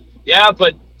 Yeah,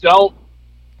 but don't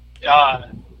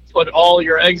put all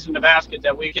your eggs in the basket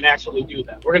that we can actually do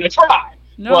that. We're gonna try,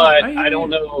 No, but I I don't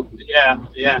know. Yeah.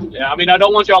 I mean, I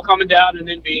don't want y'all coming down and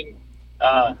then being.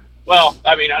 Well,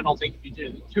 I mean, I don't think you'd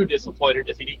be too disappointed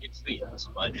if you didn't get to see us,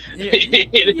 but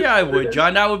Yeah, I would,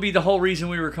 John. That would be the whole reason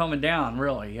we were coming down,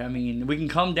 really. I mean, we can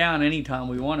come down anytime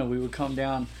we want to. We would come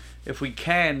down if we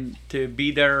can to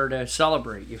be there to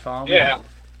celebrate. You follow me? Yeah.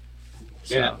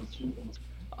 So, Yeah.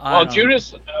 I Well, don't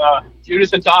know.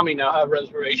 Judas and Tommy now have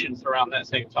reservations around that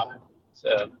same time,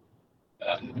 so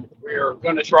we're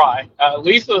going to try.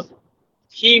 Lisa's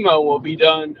chemo will be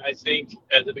done, I think,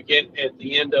 at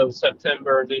the end of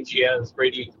September, and then she has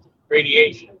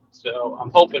radiation. So I'm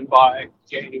hoping by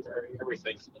January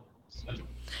everything's done. So,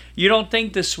 You don't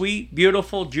think the sweet,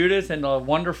 beautiful Judith and the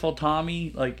wonderful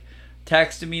Tommy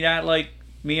texted me that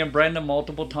me and Brenda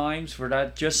multiple times for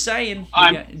that? Just saying.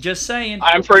 Just saying.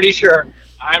 I'm pretty sure.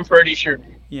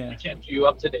 Yeah. I kept you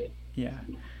up to date. Yeah.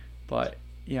 But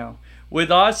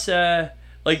with us, they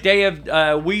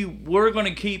have, we're going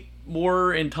to keep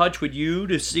more in touch with you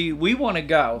to see. We want to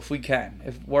go if we can.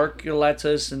 If work lets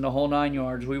us and the whole 9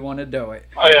 yards, we want to do it.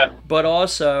 Oh yeah. But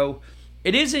also,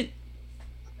 it isn't.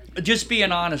 Just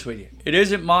being honest with you, it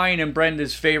isn't mine and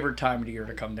Brenda's favorite time of the year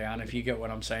to come down, if you get what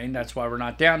I'm saying. That's why we're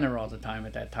not down there all the time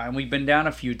at that time. We've been down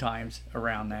a few times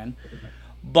around then.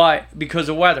 But because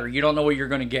of weather, you don't know what you're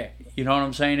going to get. You know what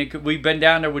I'm saying? We've been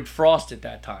down there with frost at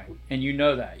that time, and you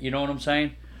know that. You know what I'm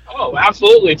saying? Oh,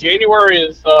 absolutely. January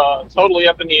is totally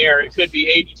up in the air. It could be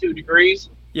 82 degrees,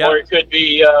 or it could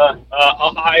be a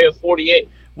high of 48.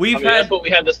 That's what we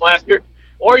had this last year.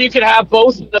 Or you could have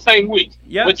both the same week,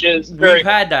 which is very. We've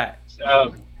had that.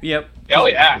 Yep. Oh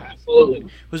yeah,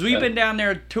 absolutely. Because we've been down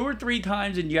there 2 or 3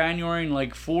 times in January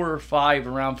and 4 or 5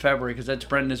 around February, because that's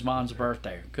Brenda's mom's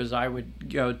birthday. Because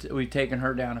we've taken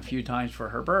her down a few times for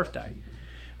her birthday,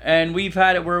 and we've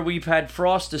had it where we've had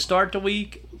frost to start the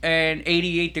week and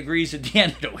 88 degrees at the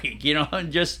end of the week.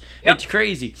 It's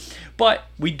crazy. But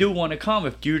we do want to come.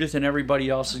 If Judith and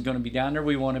everybody else is going to be down there,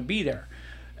 we want to be there.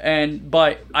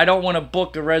 But I don't want to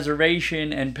book a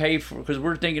reservation and pay for, because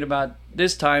we're thinking about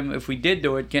this time, if we did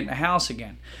do it, getting a house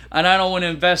again. And I don't want to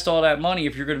invest all that money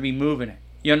if you're going to be moving it.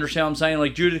 You understand what I'm saying?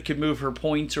 Like Judith could move her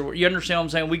points, or you understand what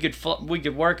I'm saying? We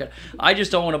could work it. I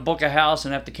just don't want to book a house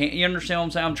and have to cancel. You understand what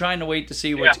I'm saying? I'm trying to wait to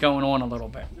see what's going on a little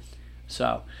bit.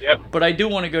 So, but I do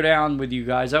want to go down with you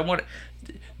guys.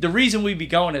 The reason we'd be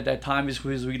going at that time is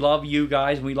because we love you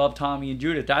guys and we love Tommy and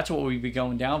Judith. That's what we'd be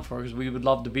going down for, because we would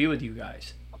love to be with you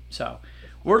guys. So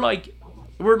we're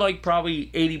probably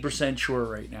 80% sure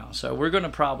right now. So we're going to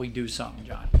probably do something,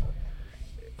 John.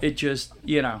 It just,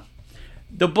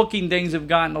 the booking things have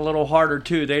gotten a little harder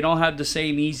too. They don't have the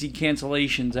same easy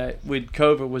cancellations that with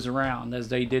COVID was around as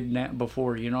they did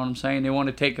before. You know what I'm saying? They want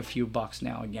to take a few bucks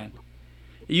now again.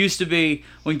 It used to be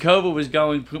when COVID was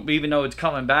going, even though it's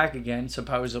coming back again,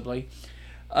 supposedly,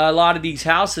 a lot of these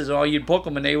houses, you'd book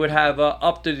them and they would have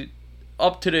up to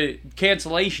the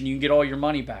cancellation, you can get all your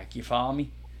money back. You follow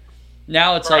me?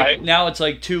 Now it's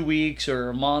like 2 weeks or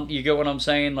a month. You get what I'm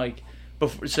saying?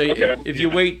 If you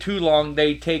wait too long,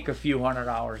 they take a few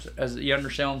 $100. As you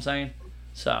understand what I'm saying?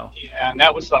 So yeah, and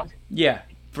that would suck. Yeah,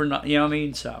 you know what I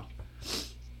mean? So,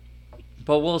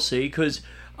 but we'll see, because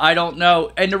I don't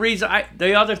know. And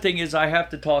the other thing is, I have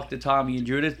to talk to Tommy and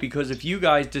Judith, because if you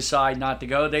guys decide not to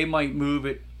go, they might move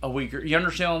it a week. You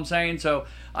understand what I'm saying? So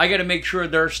I got to make sure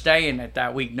they're staying at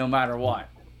that week no matter what.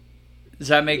 Does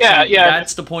that make sense? Yeah.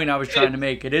 That's the point I was trying to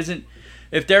make. It isn't,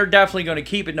 if they're definitely going to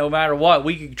keep it no matter what,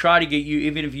 we could try to get you,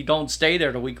 even if you don't stay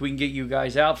there the week, we can get you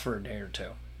guys out for a day or two.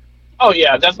 Oh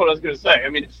yeah, that's what I was going to say. I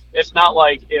mean, it's not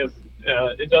like if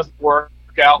it doesn't work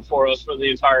out for us for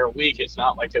the entire week, it's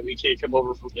not like that we can't come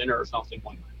over for dinner or something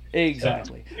like that.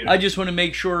 Exactly. So, I just want to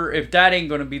make sure, if that ain't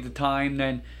going to be the time,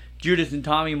 then Judith and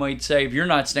Tommy might say, if you're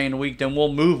not staying a week, then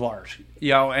we'll move ours.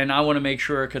 And I want to make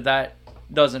sure, because that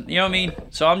doesn't, you know what I mean?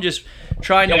 So I'm just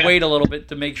trying to wait a little bit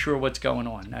to make sure what's going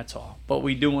on. That's all. But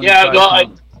we do want to try to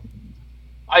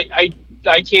come.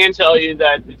 I can tell you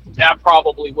that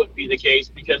probably wouldn't be the case,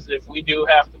 because if we do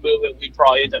have to move it, we'd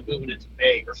probably end up moving it to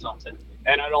May or something.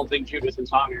 And I don't think Judith and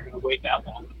Tommy are going to wait that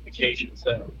long on vacation.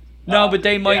 So no, but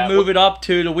they might move it up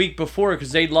to the week before,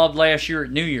 because they loved last year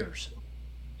at New Year's.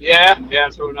 Yeah,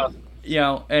 true enough.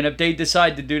 And if they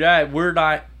decide to do that, we're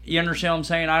not. You understand what I'm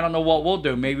saying? I don't know what we'll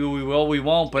do. Maybe we will, we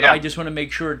won't. But I just want to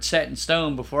make sure it's set in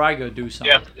stone before I go do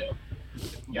something. Yeah.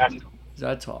 Gotcha.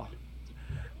 That's all.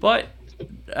 But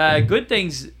good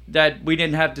things that we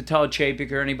didn't have to tell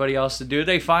Chapek or anybody else to do.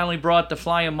 They finally brought the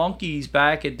flying monkeys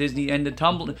back at Disney, and the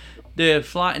tumbling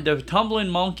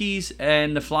monkeys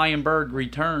and the flying bird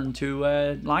returned to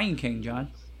Lion King, John.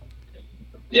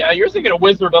 Yeah, you're thinking of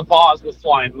Wizard of Oz with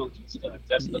flying monkeys.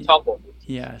 That's the tumble.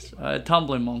 Yes,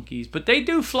 tumbling monkeys. But they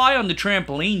do fly on the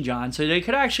trampoline, John, so they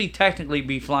could actually technically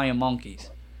be flying monkeys.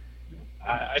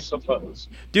 I suppose.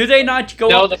 Do they not go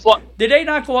No, up? Did they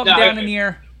not go up and down in the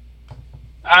air?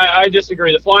 I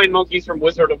disagree. The flying monkeys from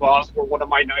Wizard of Oz were one of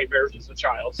my nightmares as a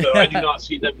child, so I do not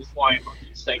see them as flying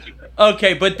monkeys. Thank you.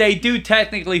 Okay, but they do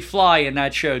technically fly in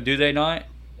that show, do they not?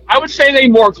 I would say they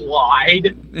more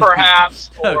glide, perhaps,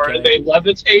 or Okay. they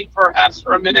levitate, perhaps,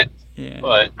 for a minute, Yeah.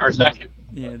 or a second.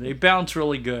 Yeah, they bounce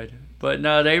really good. But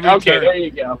no, they return. Okay, there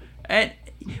you go. And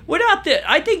without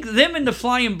I think them and the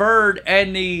flying bird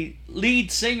and the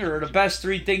lead singer are the best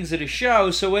three things of the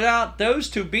show. So without those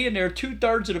two being there,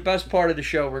 2/3 of the best part of the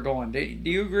show were going. Do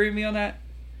you agree with me on that?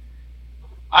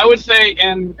 I would say,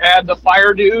 and add the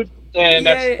fire dude, and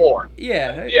that's 4.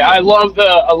 Yeah. Yeah, I love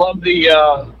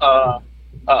the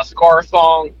Scar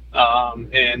song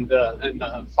and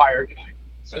the fire guy.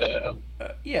 So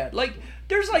Yeah, like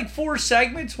there's like 4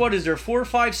 segments. What is there? 4 or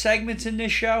 5 segments in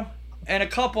this show, and a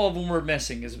couple of them were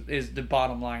missing. Is the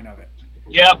bottom line of it?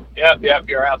 yep.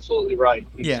 You're absolutely right.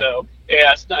 And Yeah. So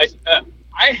yeah, it's nice.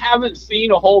 I haven't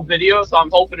seen a whole video, so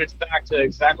I'm hoping it's back to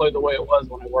exactly the way it was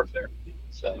when I worked there.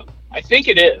 So I think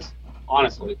it is,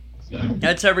 honestly. So.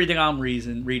 That's everything I'm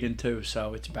reading too.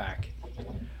 So it's back.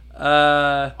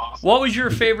 Awesome. What was your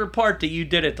favorite part that you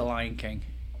did at the Lion King?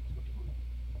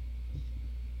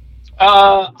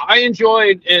 I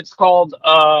enjoyed. It's called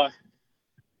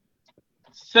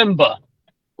Simba,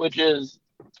 which is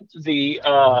the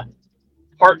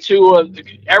part 2 of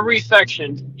every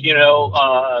section. You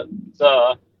know,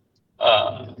 the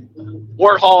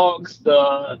warthogs,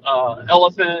 the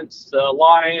elephants, the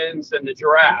lions, and the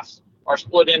giraffes are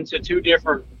split into 2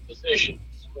 different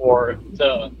positions for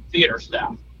the theater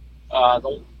staff.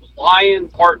 The lion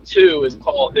part 2 is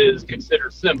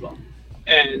considered Simba.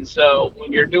 And so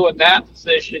when you're doing that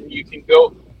position, you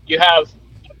have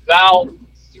about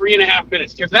 3.5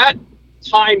 minutes, because that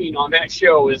timing on that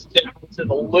show is down to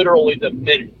literally the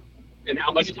minute, and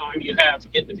how much time you have to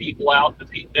get the people out.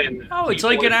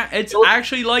 It's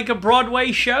actually like a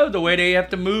Broadway show, the way they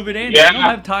have to move it in. Yeah. They don't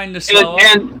have time to slow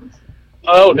up.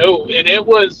 Oh no, and it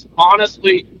was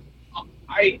honestly,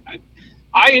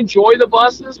 I enjoy the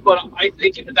buses, but I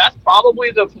think that's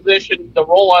probably the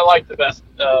role I like the best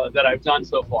that I've done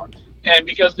so far. And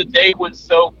because the day went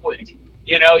so quick,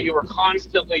 you were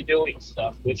constantly doing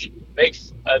stuff, which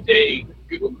makes a day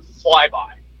fly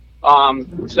by.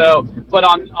 But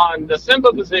on the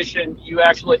Simba position, you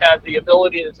actually had the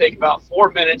ability to take about 4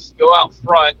 minutes, go out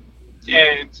front,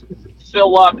 and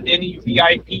fill up any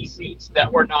VIP seats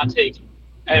that were not taken.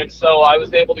 And so I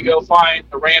was able to go find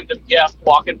a random guest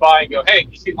walking by and go, "Hey,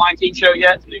 you see Lion King show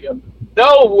yet?" And they go,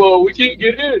 "No, well, we can't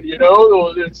get in.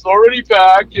 It's already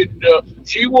packed, and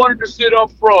she wanted to sit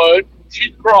up front.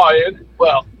 She's crying.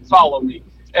 Well, follow me."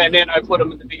 And then I put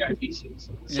them in the VIP seats.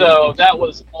 So that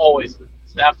was always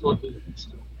absolutely. So.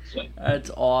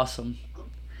 That's awesome.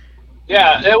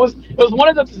 Yeah, it was one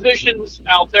of the positions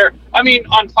out there. I mean,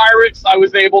 on Pirates, I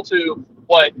was able to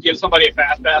give somebody a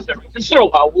fast pass every once in a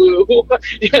while, woo,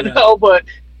 know. But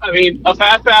I mean, a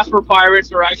fast pass for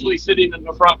Pirates are actually sitting in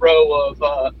the front row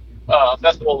of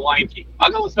Festival of Lion King.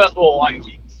 I'll go with Festival of Lion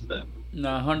King. So. No,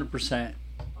 100%.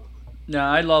 No,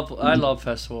 I love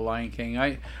Festival of Lion King.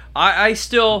 I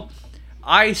still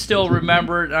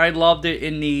remember it, and I loved it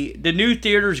in the new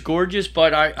theater's gorgeous,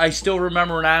 but I still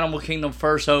remember when Animal Kingdom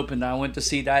first opened. I went to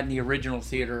see that in the original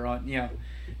theater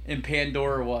in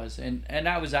Pandora and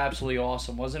that was absolutely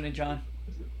awesome, wasn't it, John?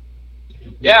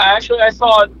 Yeah, actually, I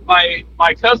saw it. My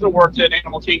cousin worked at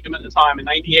Animal Kingdom at the time in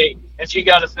 '98, and she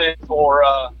got us in for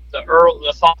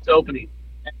the soft opening,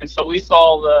 and so we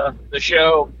saw the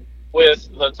show with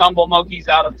the tumble monkeys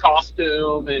out of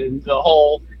costume and the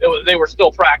whole. They were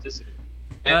still practicing.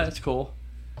 That's cool.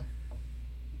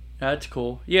 That's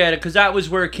cool. Yeah, because that was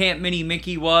where Camp Mini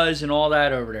Mickey was and all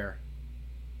that over there.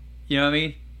 You know what I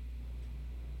mean?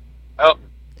 Oh.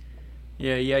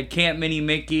 Yeah, you had Camp Mini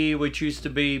Mickey, which used to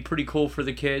be pretty cool for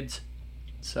the kids.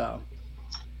 So.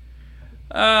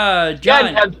 John,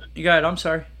 you got it. I'm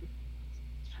sorry.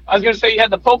 I was going to say you had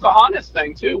the Pocahontas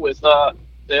thing, too, with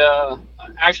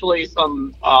actually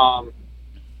some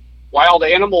wild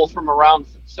animals from around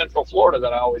Central Florida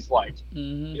that I always liked.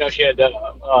 Mm-hmm. She had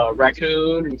a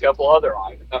raccoon and a couple of other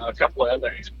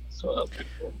animals. So that was pretty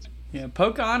cool. Yeah,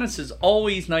 Pocahontas is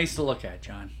always nice to look at,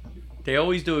 John. They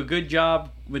always do a good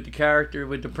job with the character,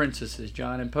 with the princesses,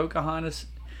 John. And Pocahontas,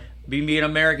 being an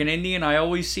American Indian, I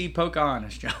always see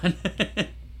Pocahontas, John.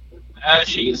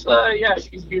 She's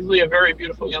usually a very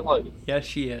beautiful young lady. Yes,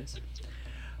 she is.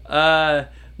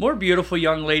 More beautiful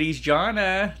young ladies, John.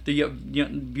 The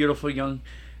beautiful youngins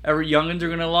are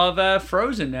going to love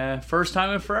Frozen. First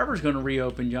time in forever is going to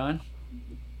reopen, John.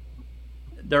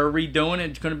 They're redoing it.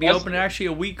 It's going to be open actually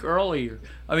a week earlier.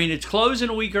 I mean, it's closing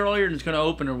a week earlier and it's going to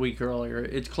open a week earlier.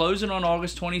 It's closing on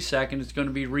August 22nd. It's going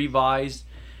to be revised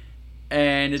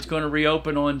and it's going to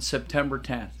reopen on September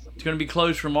 10th. It's going to be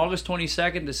closed from August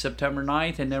 22nd to September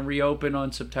 9th and then reopen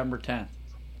on September 10th.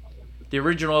 The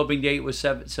original opening date was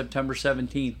September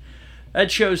 17th.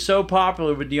 That show's so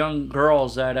popular with the young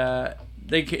girls that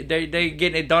they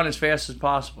get it done as fast as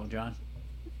possible, John.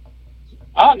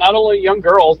 Not only young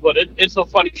girls, but it's a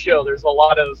funny show. There's a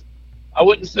lot of, I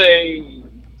wouldn't say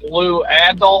blue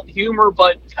adult humor,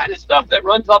 but kind of stuff that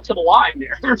runs up to the line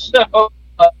there. So,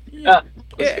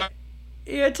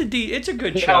 it's a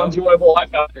good show. Enjoyable.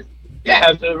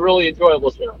 It's a really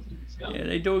enjoyable show. So. Yeah,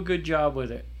 they do a good job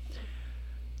with it.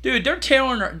 Dude, they're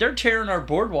tearing our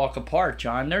boardwalk apart,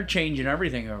 John. They're changing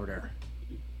everything over there.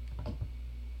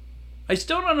 I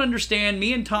still don't understand.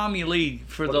 Me and Tommy Lee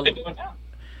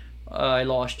I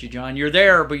lost you, John. You're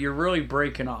there, but you're really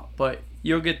breaking up. But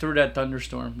you'll get through that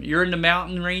thunderstorm. You're in the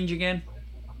mountain range again?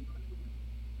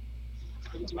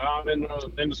 I'm in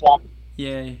the swamp.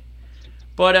 Yeah.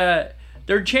 But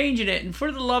they're changing it. And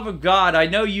for the love of God, I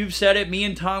know you've said it. Me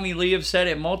and Tommy Lee have said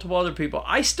it. Multiple other people.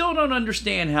 I still don't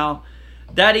understand how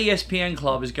that ESPN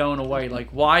club is going away.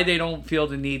 Like, why they don't feel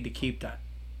the need to keep that.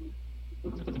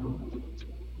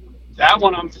 That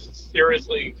one I'm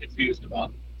seriously confused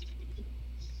about.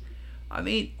 I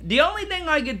mean, the only thing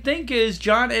I could think is,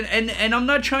 John, and I'm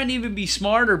not trying to even be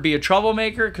smart or be a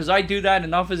troublemaker, because I do that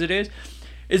enough as it is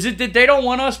it that they don't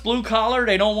want us blue collar?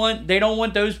 They don't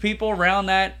want those people around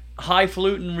that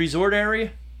highfalutin resort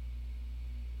area?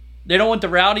 They don't want the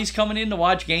rowdies coming in to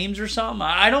watch games or something?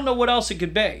 I don't know what else it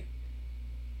could be.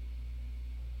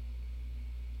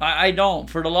 I don't.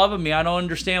 For the love of me, I don't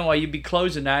understand why you'd be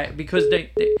closing that, because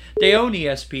they own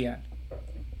ESPN.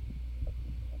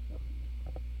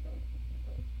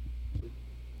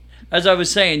 As I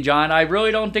was saying, John, I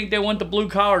really don't think they want the blue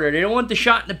collar there. They don't want the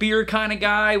shot in the beer kind of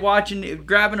guy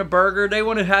grabbing a burger. They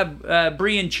want to have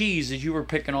brie and cheese, as you were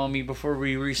picking on me before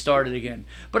we restarted again.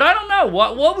 But I don't know.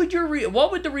 What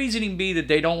would the reasoning be that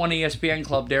they don't want ESPN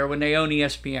Club there when they own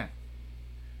ESPN?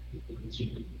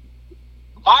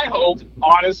 My hope,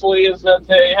 honestly, is that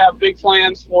they have big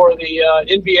plans for the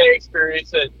NBA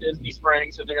experience at Disney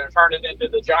Springs, and they're going to turn it into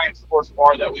the giant sports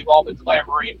bar that we've all been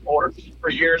clamoring for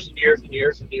years and years and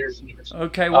years and years and years.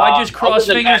 Okay, well, I just cross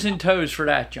fingers and toes for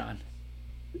that, John.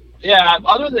 Yeah,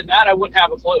 other than that, I wouldn't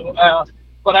have a clue.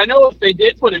 But I know if they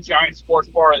did put a giant sports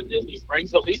bar at Disney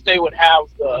Springs, at least they would have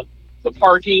the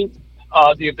parking,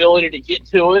 the ability to get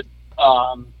to it.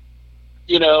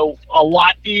 A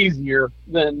lot easier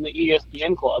than the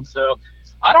ESPN Club. So,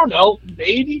 I don't know.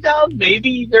 Maybe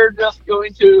they're just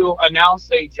going to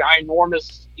announce a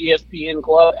ginormous ESPN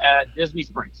Club at Disney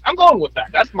Springs. I'm going with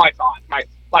that. That's my thought,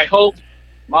 my hope,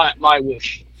 my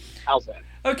wish. How's that?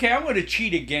 Okay, I'm going to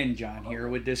cheat again, John, here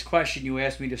with this question you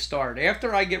asked me to start.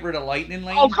 After I get rid of Lightning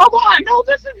Lane... Oh, come on! No,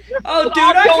 this is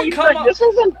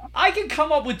I can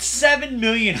come up with 7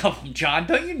 million of them, John.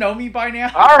 Don't you know me by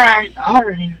now? All right.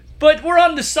 But we're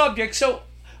on the subject, so...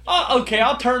 okay,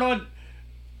 I'll turn on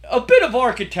a bit of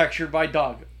architecture by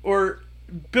Doug, or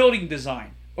building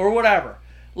design, or whatever,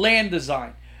 land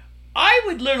design. I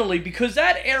would literally, because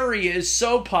that area is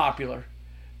so popular,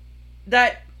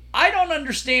 that... I don't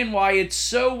understand why it's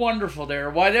so wonderful there,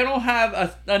 why they don't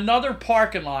have another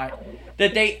parking lot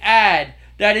that they add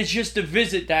that is just to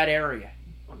visit that area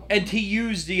and to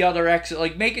use the other exit.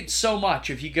 Like, make it so much,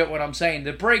 if you get what I'm saying,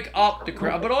 to break up the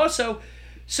crowd. But also,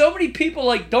 so many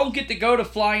people don't get to go to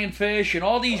Flying Fish and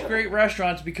all these great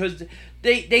restaurants because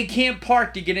they can't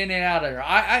park to get in and out of there.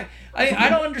 I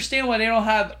don't understand why they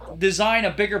don't design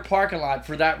a bigger parking lot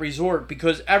for that resort,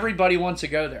 because everybody wants to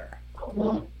go there.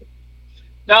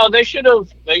 No, they should.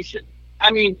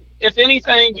 I mean, if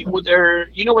anything, where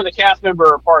the cast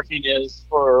member parking is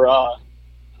for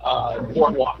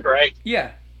Boardwalk, right?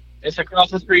 Yeah. It's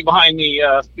across the street behind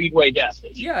the Speedway gas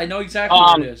station. Yeah, I know exactly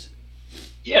where it is.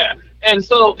 Yeah, and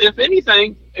so if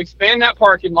anything, expand that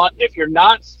parking lot. If you're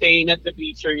not staying at the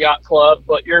beach or yacht club,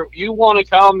 but you want to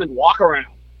come and walk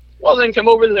around, well, then come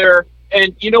over there.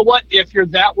 And you know what? If you're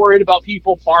that worried about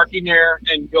people parking there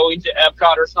and going to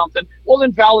Epcot or something, well,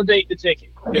 then validate the ticket.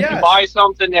 If you buy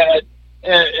something at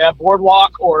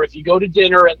Boardwalk, or if you go to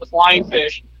dinner at the Flying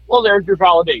Fish, well, there's your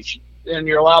validation. then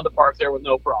you're allowed to park there with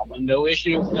no problem, no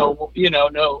issues, no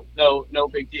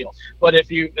big deal. But if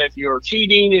you're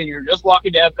cheating and you're just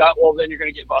walking to Epcot, well, then you're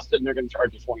going to get busted and they're going to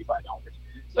charge you $25.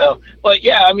 So, but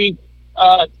yeah, I mean,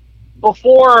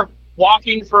 before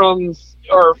walking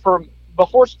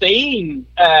before staying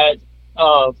at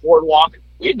Boardwalk,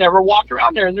 we had never walked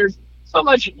around there, and there's so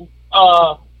much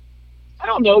I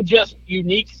don't know, just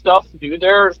unique stuff to do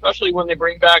there, especially when they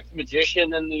bring back the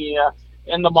magician and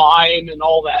the mime and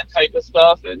all that type of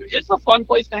stuff. And it's a fun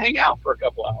place to hang out for a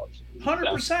couple hours.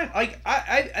 100%. Like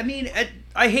I mean,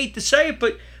 I hate to say it,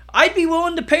 but I'd be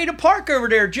willing to pay to park over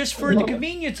there just for the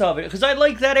convenience of it, because I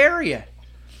like that area.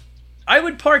 I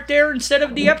would park there instead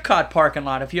of the Epcot parking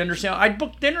lot, if you understand. I'd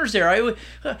book dinners there.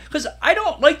 Because I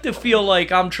don't like to feel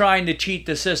like I'm trying to cheat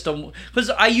the system. Because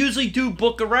I usually do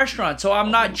book a restaurant, so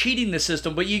I'm not cheating the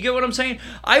system. But you get what I'm saying?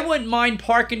 I wouldn't mind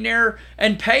parking there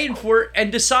and paying for it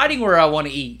and deciding where I want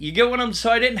to eat. You get what I'm saying? So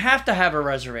I didn't have to have a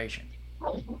reservation.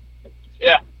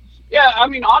 Yeah. Yeah, I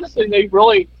mean, honestly, they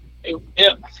really...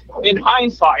 in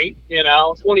hindsight,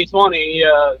 2020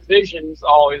 vision's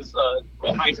always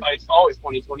hindsight's always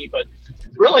 2020. But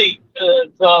really,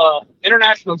 the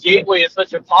International Gateway is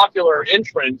such a popular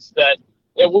entrance that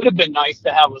it would have been nice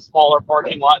to have a smaller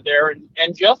parking lot there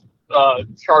and just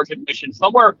charge admission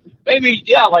somewhere. Maybe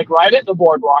like right at the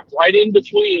boardwalk, right in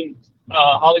between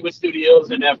Hollywood Studios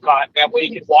and Epcot. That way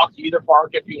you could walk to either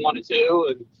park if you wanted to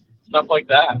and stuff like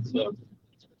that. So.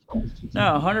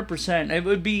 No, 100%.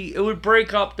 It would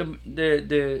break up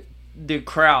the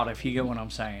crowd, if you get what I'm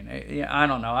saying. I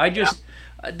don't know.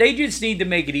 They just need to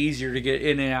make it easier to get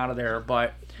in and out of there.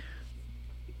 But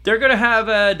they're gonna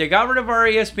have they got rid of our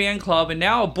ESPN club, and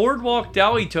now a Boardwalk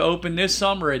Deli to open this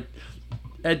summer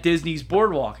at Disney's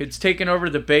Boardwalk. It's taken over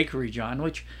the bakery, John.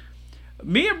 Which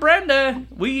me and Brenda,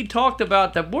 we talked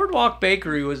about the Boardwalk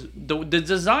Bakery was the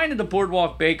design of the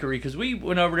Boardwalk Bakery, because we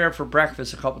went over there for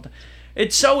breakfast a couple times.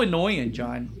 It's so annoying,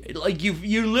 John. Like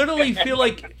you literally feel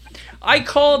like I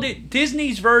called it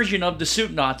Disney's version of the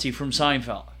Soup Nazi from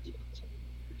Seinfeld.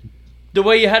 The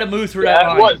way you had to move through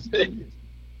that line.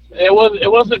 It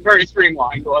wasn't very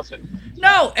streamlined, was it?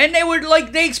 No, and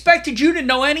they expected you to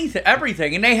know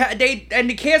everything, and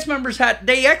the cast members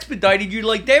they expedited you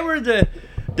like they were the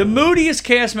moodiest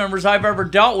cast members I've ever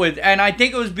dealt with, and I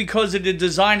think it was because of the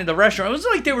design of the restaurant. It was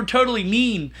like they were totally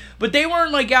mean, but they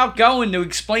weren't like outgoing to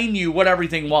explain to you what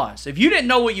everything was. If you didn't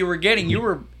know what you were getting, you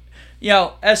were,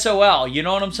 SOL. You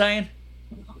know what I'm saying?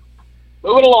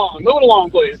 Move it along,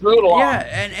 please. Move it along. Yeah,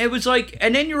 and it was like,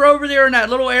 and then you're over there in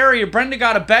that little area. Brenda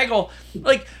got a bagel.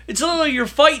 Like, it's literally you're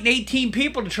fighting 18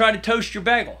 people to try to toast your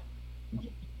bagel.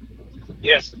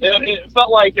 Yes, it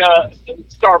felt like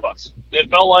Starbucks. It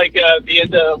felt like the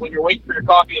end of when you're waiting for your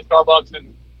coffee at Starbucks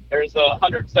and there's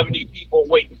 170 people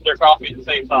waiting for their coffee at the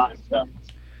same time. So.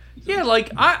 Yeah,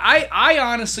 like I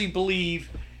honestly believe,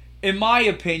 in my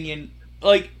opinion,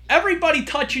 like everybody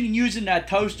touching and using that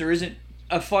toaster isn't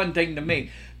a fun thing to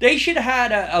me. They should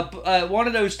have had a one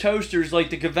of those toasters like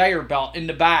the conveyor belt in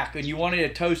the back, and you wanted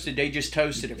it toasted, they just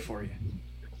toasted it for you.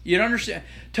 You don't understand?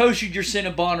 Toasted your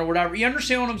Cinnabon or whatever. You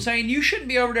understand what I'm saying? You shouldn't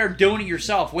be over there doing it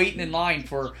yourself, waiting in line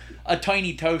for a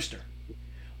tiny toaster.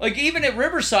 Like, even at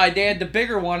Riverside, they had the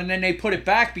bigger one, and then they put it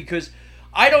back because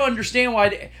I don't understand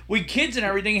why, with kids and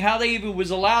everything, how they even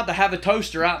was allowed to have a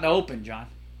toaster out in the open, John.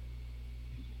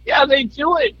 Yeah, they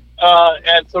do it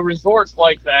at the resorts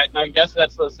like that, and I guess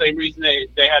that's the same reason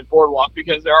they had Boardwalk,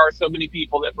 because there are so many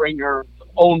people that bring their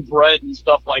own bread and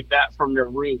stuff like that from their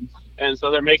rooms. And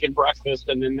so they're making breakfast,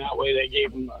 and then that way they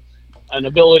gave them an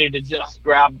ability to just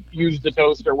use the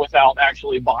toaster without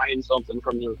actually buying something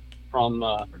from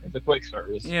the quick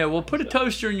service. Yeah, well, put a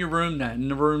toaster in your room then, in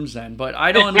the rooms then. But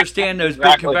I don't understand those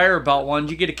big conveyor belt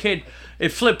ones. You get a kid, it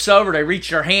flips over, they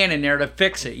reach their hand in there to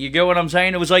fix it. You get what I'm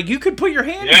saying? It was like you could put your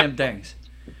hand in them things.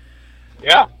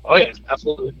 Yeah, oh yeah,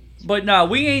 absolutely. But no,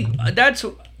 we ain't.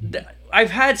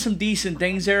 I've had some decent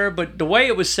things there, but the way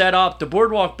it was set up, the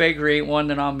Boardwalk Bakery ain't one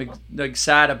that I'm like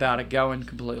sad about it going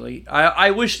completely.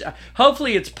 I wish,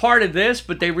 hopefully it's part of this,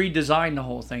 but they redesigned the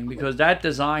whole thing because that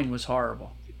design was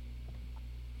horrible.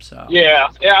 So yeah,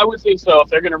 I would think so if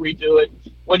they're going to redo it.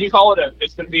 What do you call it?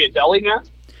 It's going to be a deli now?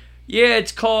 Yeah,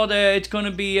 it's called. It's going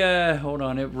to be. Hold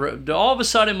on. All of a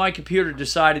sudden, my computer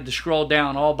decided to scroll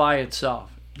down all by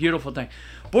itself. Beautiful thing.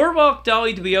 Boardwalk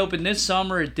Deli to be open this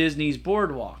summer at Disney's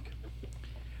Boardwalk.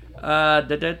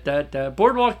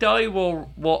 Boardwalk Deli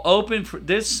will open for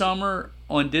this summer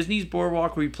on Disney's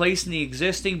Boardwalk, replacing the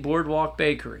existing Boardwalk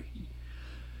Bakery.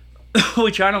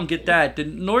 Which I don't get that. The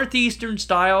Northeastern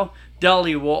style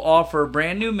deli will offer a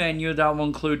brand new menu that will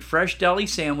include fresh deli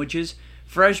sandwiches,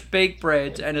 fresh baked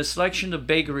breads, and a selection of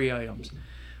bakery items.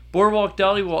 Boardwalk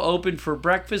Deli will open for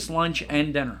breakfast, lunch,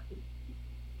 and dinner.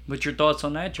 What's your thoughts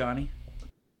on that, Johnny?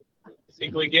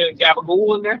 Think we get a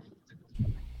gabagool in there?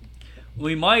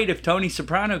 We might if Tony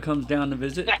Soprano comes down to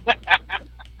visit.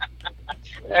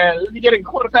 Let me get a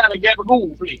quarter pound of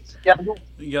gabagool, please.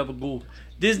 Gabagool.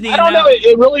 Disney. I don't know.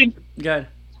 It really. Good.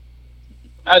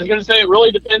 I was going to say it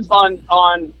really depends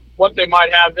on what they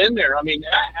might have in there. I mean,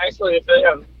 actually, if they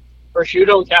have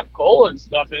prosciutto and capicola and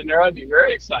stuff in there, I'd be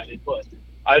very excited. But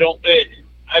I don't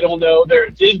know.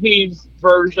 Disney's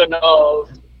version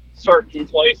of certain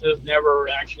places never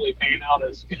actually pan out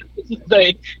as good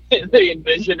as they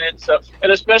envision it. So,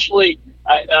 and especially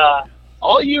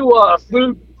all you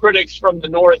food critics from the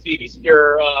Northeast,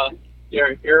 you're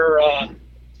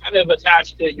kind of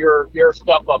attached to your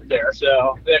stuff up there.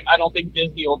 So I don't think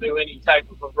Disney will do any type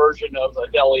of a version of a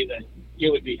deli that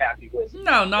you would be happy with.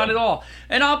 No, not at all.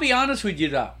 And I'll be honest with you,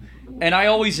 though. And I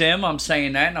always am. I'm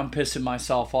saying that, and I'm pissing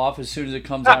myself off as soon as it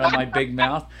comes out of my big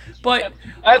mouth. But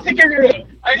I think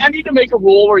I need to make a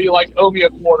rule where you owe me a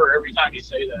quarter every time you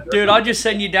say that. Dude, I'll just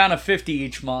send you down a 50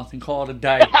 each month and call it a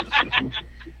day.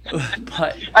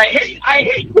 But I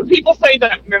hate when people say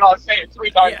that and then I'll say it 3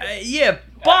 times. Yeah,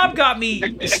 Bob got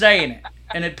me saying it,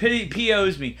 and it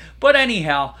POs me. But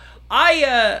anyhow,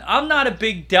 I'm not a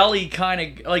big deli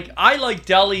kind of, like, I like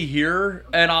deli here,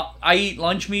 and I eat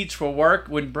lunch meats for work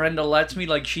when Brenda lets me,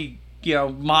 like, she,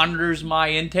 monitors my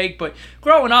intake. But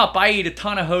growing up, I ate a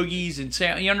ton of hoagies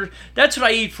and that's what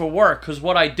I eat for work, because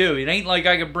what I do. It ain't like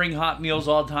I can bring hot meals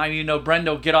all the time.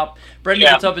 Brenda will get up. Brenda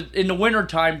gets up in the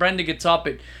wintertime. Brenda gets up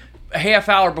at a half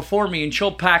hour before me, and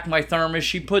she'll pack my thermos.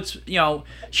 She puts,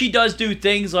 she does do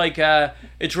things like,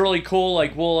 it's really cool.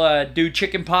 Like, we'll do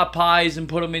chicken pot pies and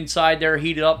put them inside there,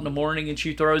 heat it up in the morning, and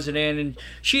she throws it in. And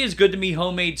she is good to me,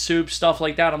 homemade soup, stuff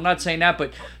like that. I'm not saying that,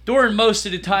 but during most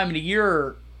of the time of the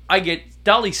year, I get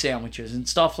deli sandwiches and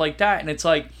stuff like that. And it's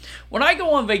like, when I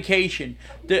go on vacation,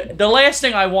 the last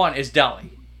thing I want is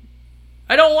deli.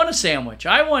 I don't want a sandwich.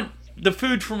 I want the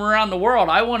food from around the world.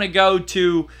 I want to go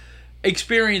to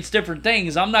experience different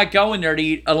things. I'm not going there to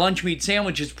eat a lunch meat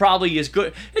sandwich. It's probably as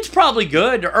good. It's probably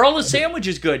good. The Earl of Sandwich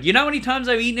is good. You know how many times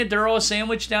I've eaten at the Earl of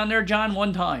Sandwich down there, John?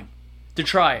 One time to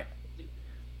try it.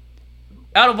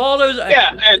 Out of all those,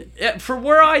 for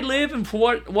where I live and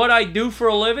for what I do for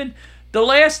a living,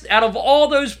 out of all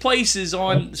those places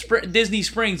on Disney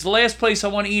Springs, the last place I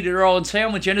want to eat at Earl and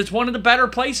Sandwich, and it's one of the better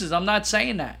places. I'm not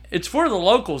saying that. It's for the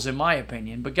locals, in my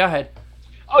opinion. But go ahead.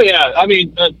 Oh yeah, I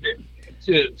mean,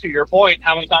 to your point,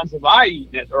 how many times have I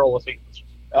eaten at Earl of Sandwich?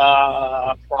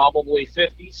 Probably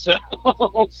 50. So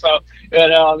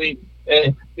I mean,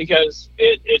 because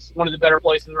it's one of the better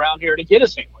places around here to get a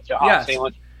sandwich, a hot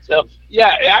sandwich. So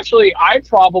yeah, actually, I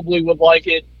probably would like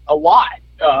it a lot.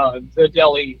 The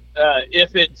deli,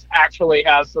 if it actually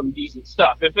has some decent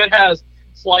stuff. If it has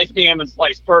sliced ham and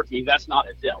sliced turkey, that's not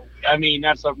a deli. I mean,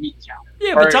 that's a meat counter.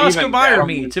 Yeah, but it's Oscar Mayer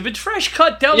meats. If it's fresh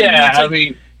cut deli meats, I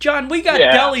mean, John, we got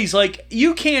delis like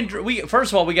you can't.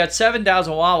 First of all, we got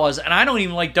 7,000 Wawas, and I don't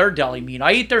even like their deli meat.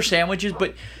 I eat their sandwiches,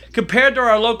 but compared to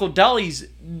our local delis,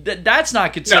 that's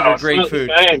not considered great food.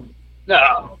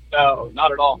 No,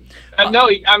 not at all. No,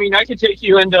 I mean, I could take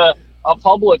you into a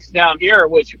Publix down here,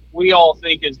 which we all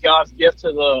think is God's gift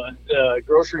to the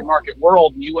grocery market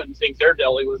world, and you wouldn't think their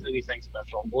deli was anything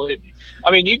special, believe me.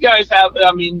 I mean, you guys have,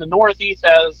 the Northeast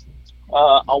has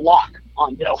a lock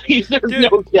on delis.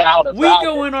 There's no doubt about it. We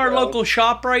go in our local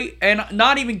ShopRite, and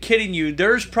not even kidding you,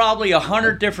 there's probably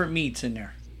 100 different meats in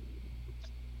there.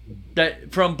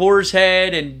 That from Boar's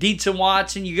Head and Dietz and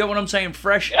Watson, you get what I'm saying?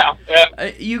 Fresh. Yeah.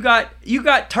 You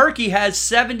got turkey has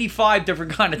 75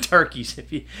 different kind of turkeys.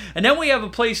 And then we have a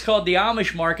place called the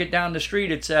Amish Market down the street.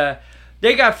 It's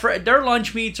they got their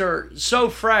lunch meats are so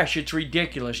fresh, it's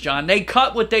ridiculous, John. They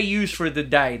cut what they use for the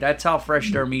day. That's how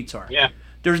fresh their meats are. Yeah.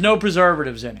 There's no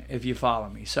preservatives in it, if you follow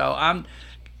me. So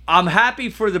I'm happy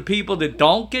for the people that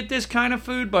don't get this kind of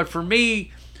food, but for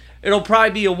me, it'll probably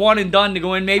be a one and done to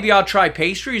go in. Maybe I'll try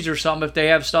pastries or something if they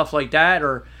have stuff like that,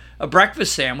 or a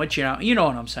breakfast sandwich. You know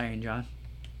what I'm saying, John.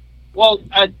 Well,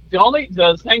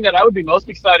 the thing that I would be most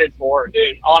excited for,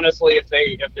 honestly, if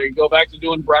they go back to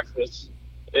doing breakfast,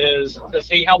 is to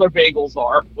see how their bagels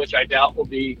are, which I doubt will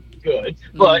be good.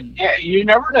 But yeah, you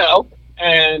never know.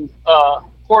 And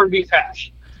corned beef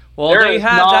hash. Well, they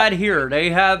have that here. They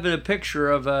have a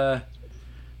picture of the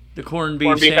corned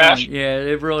beef sandwich. Hash? Yeah,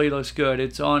 it really looks good.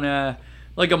 It's on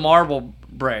like a marble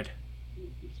bread.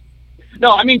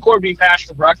 No, I mean corned beef hash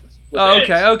for breakfast. Oh,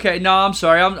 okay. No, I'm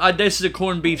sorry. This is a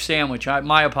corned beef sandwich.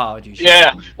 My apologies.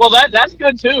 Yeah. Well, that's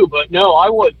good too. But no, I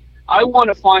want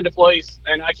to find a place,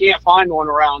 and I can't find one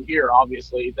around here,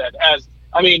 obviously, that has.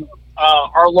 I mean,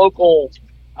 our local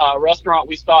restaurant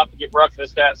we stop to get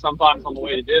breakfast at sometimes on the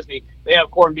way to Disney, they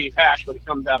have corned beef hash, but it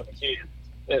comes out of a can.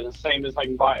 It's the same as I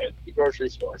can buy at the grocery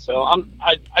store. So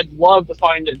I'd love to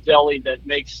find a deli that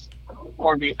makes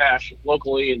corned beef hash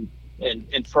locally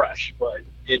and fresh, but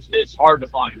it's hard to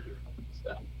find here.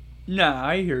 So. Nah,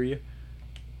 I hear you.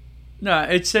 No,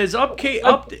 it says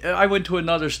I went to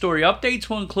another story. Updates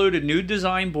will include a new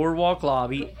design boardwalk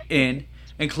lobby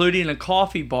including a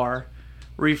coffee bar,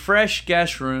 refreshed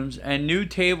guest rooms, and new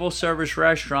table service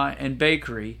restaurant and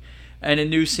bakery, and a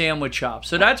new sandwich shop.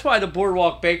 So that's why the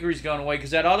boardwalk bakery is going away,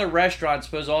 because that other restaurant's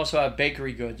supposed to also have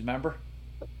bakery goods. Remember?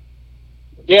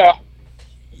 Yeah.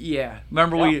 Yeah.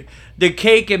 Remember the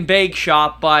cake and bake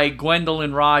shop by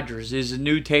Gwendolyn Rogers is a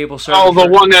new table service. Oh, the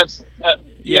one that's.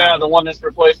 The one that's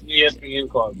replacing the ESPN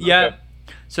Club. Yeah. Okay.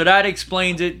 So that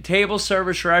explains it. Table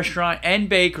service restaurant and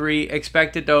bakery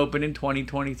expected to open in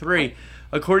 2023.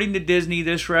 According to Disney,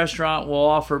 this restaurant will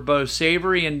offer both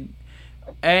savory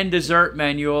and dessert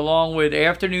menu, along with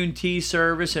afternoon tea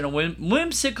service and a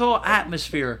whimsical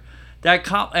atmosphere.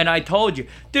 And I told you,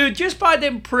 dude, just by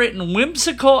them printing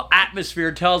whimsical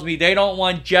atmosphere tells me they don't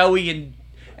want Joey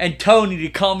and Tony to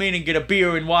come in and get a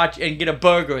beer and watch and get a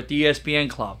burger at the ESPN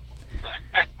Club.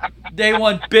 They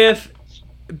want Biff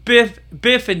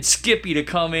and Skippy to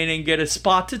come in and get a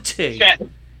spot of tea.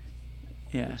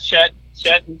 Chet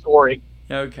and Tori.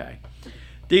 Okay.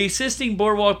 The existing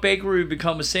Boardwalk Bakery will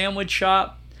become a sandwich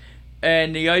shop,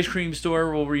 and the ice cream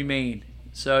store will remain.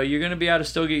 So you're going to be able to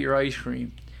still get your ice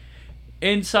cream.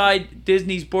 Inside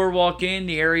Disney's Boardwalk Inn,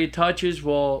 the area touches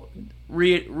will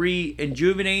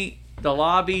rejuvenate the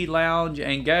lobby, lounge,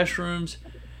 and guest rooms.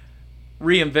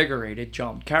 Reinvigorated,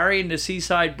 carrying the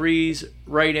seaside breeze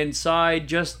right inside.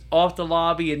 Just off the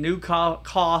lobby, a new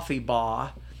coffee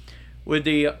bar with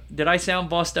the, did I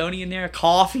sound Bostonian there?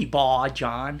 Coffee bar,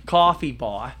 John. Coffee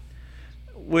bar.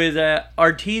 With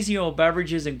artisanal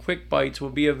beverages and quick bites will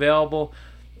be available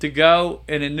to go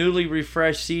in a newly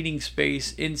refreshed seating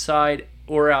space inside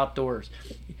or outdoors.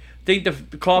 Think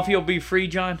the coffee will be free,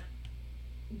 John?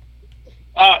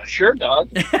 Sure, Doug.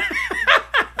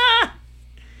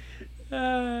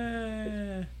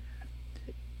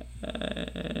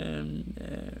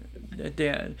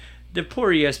 The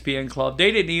poor ESPN Club.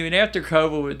 They didn't even, after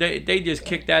COVID, they just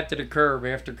kicked that to the curb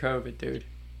after COVID, dude.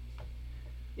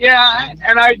 Yeah,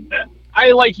 and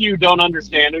I like you don't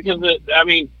understand, because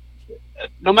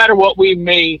no matter what we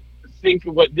may think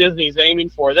of what Disney's aiming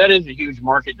for, that is a huge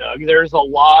market, Doug. There's a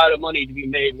lot of money to be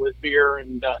made with beer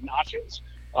and nachos.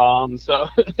 So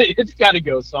it's got to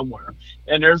go somewhere.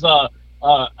 And there's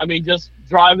just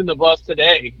driving the bus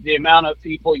today, the amount of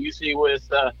people you see with,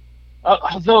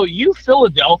 although you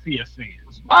Philadelphia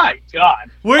fans, my God.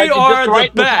 We are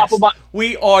the best.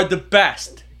 We are the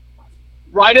best.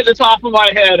 Right at the top of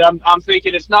my head, I'm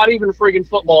thinking it's not even friggin'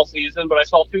 football season, but I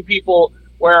saw two people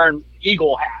wearing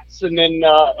Eagle hats, and then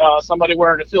somebody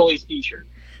wearing a Phillies t-shirt.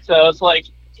 So it's like,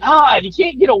 God, you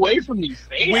can't get away from these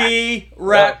fans. We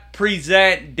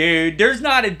represent, dude. There's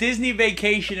not a Disney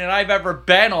vacation that I've ever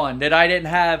been on that I didn't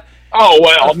have no,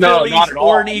 not at all.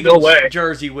 Or an Eagles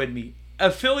jersey with me. A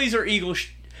Phillies or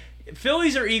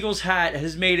Eagles hat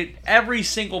has made it every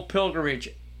single pilgrimage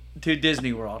to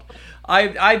Disney World.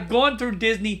 I've gone through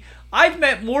Disney. I've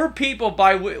met more people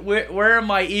by wearing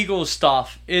my Eagles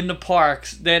stuff in the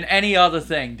parks than any other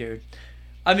thing, dude.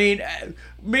 I mean,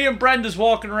 me and Brenda's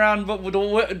walking around, but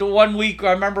the 1 week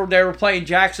I remember they were playing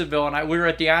Jacksonville, and we were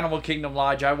at the Animal Kingdom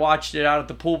Lodge. I watched it out at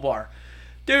the pool bar.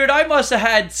 Dude, I must have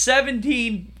had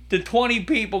 17 to 20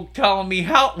 people telling me,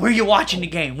 where are you watching the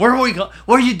game? Where are we going?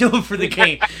 What are you doing for the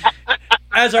game?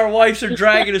 As our wives are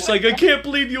dragging us, like, I can't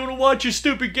believe you want to watch a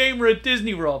stupid game. We're at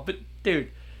Disney World. But,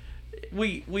 dude,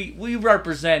 we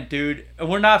represent, dude, and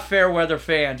we're not fair weather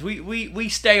fans. We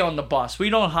stay on the bus.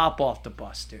 We don't hop off the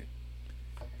bus, dude.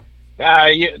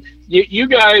 You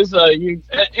guys, and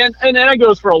that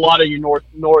goes for a lot of you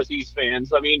Northeast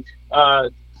fans. I mean,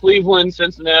 Cleveland,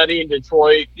 Cincinnati, and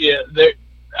Detroit,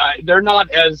 they're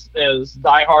not as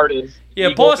diehard as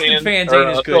Eagle Boston fans ain't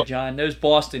as good, John. Those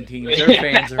Boston teams, their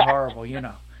fans are horrible, you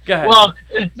know. Go ahead. Well,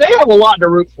 they have a lot to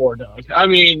root for, Doug. I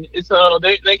mean, so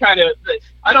they kind of,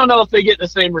 I don't know if they get the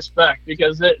same respect,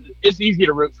 because it's easy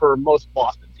to root for most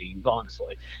Boston teams,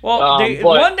 honestly. Well,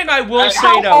 one thing I will say,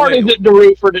 how hard is it to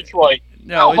root for Detroit?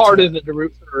 How hard is it to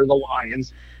root for the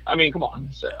Lions? I mean, come on.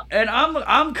 So. And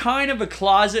I'm kind of a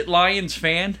closet Lions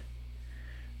fan,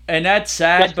 and that's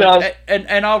sad. But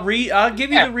I'll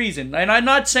give you the reason. And I'm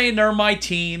not saying they're my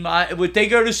team. If they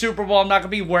go to Super Bowl, I'm not gonna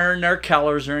be wearing their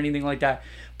colors or anything like that.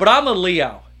 But I'm a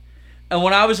Leo. And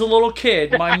when I was a little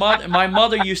kid, my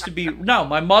mother used to be. No,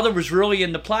 my mother was really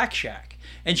into Plaque Shack.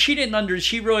 and she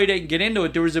really didn't get into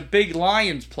it. There was a big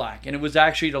Lions plaque, and it was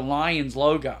actually the Lions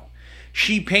logo.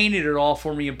 She painted it all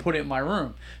for me and put it in my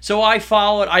room. So I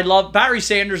followed. I love Barry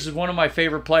Sanders is one of my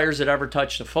favorite players that ever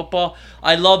touched the football.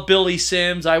 I love Billy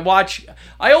Sims. I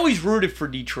always rooted for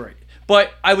Detroit,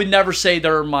 but I would never say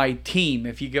they're my team,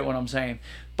 if you get what I'm saying.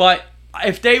 But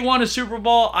if they won a Super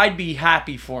Bowl, I'd be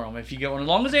happy for them, if you get one, as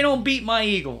long as they don't beat my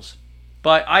Eagles.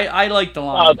 But I like the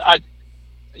Lions.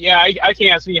 I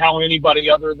can't see how anybody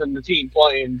other than the team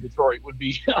playing Detroit would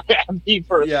be happy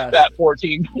for that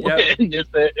 14 win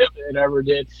if it ever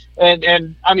did.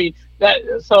 And I mean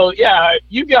that. So yeah,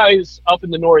 you guys up in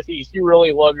the Northeast, you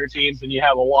really love your teams and you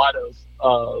have a lot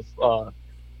of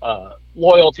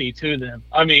loyalty to them.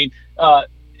 I mean,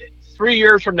 3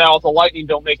 years from now, if the Lightning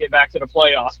don't make it back to the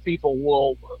playoffs, people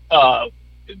will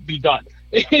be done.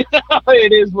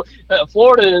 It is.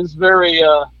 Florida is very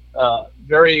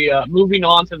moving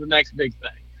on to the next big thing.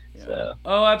 Yeah. So.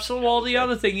 Oh, absolutely. Well, the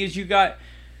other thing is the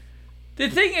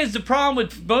problem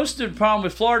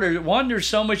with Florida, one, there's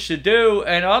so much to do,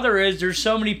 and other is there's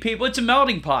so many people. It's a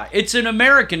melting pot. It's an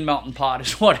American melting pot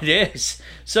is what it is.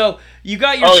 So you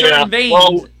got your certain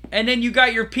veins, and then you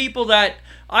got your people that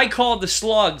I call the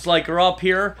slugs, like are up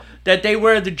here, that they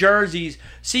wear the jerseys.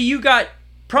 See, you got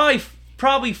probably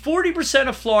 40%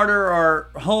 of Florida are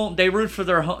home. They root for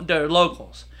their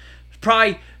locals.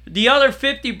 Probably the other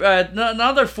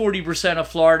another 40% of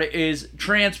Florida is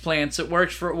transplants that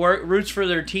roots for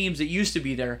their teams that used to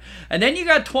be there. And then you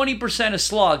got 20% of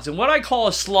slugs. And what I call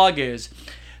a slug is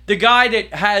the guy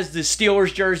that has the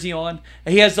Steelers jersey on,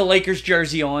 he has the Lakers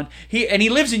jersey on, and he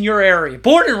lives in your area,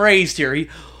 born and raised here.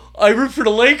 I root for the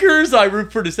Lakers. I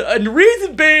root for the. And the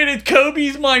reason being is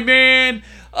Kobe's my man.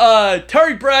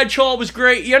 Terry Bradshaw was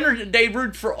great. They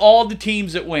root for all the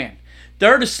teams that win.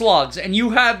 They're the slugs, and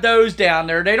you have those down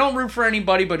there. They don't root for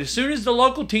anybody, but as soon as the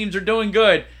local teams are doing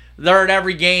good, they're at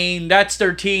every game. That's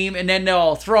their team, and then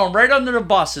they'll throw them right under the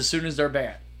bus as soon as they're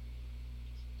bad.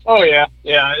 Oh, yeah.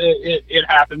 It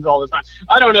happens all the time.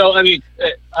 I don't know. I mean,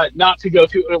 not to go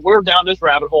too – we're down this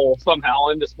rabbit hole somehow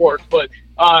into sports, but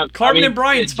Carmen and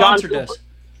Bryant sponsored this.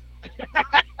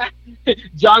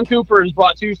 John Cooper has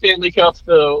brought 2 Stanley Cups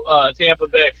to Tampa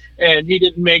Bay, and he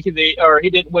didn't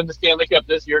win the Stanley Cup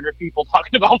this year. There's people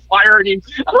talking about firing him.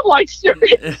 I'm like,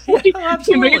 seriously?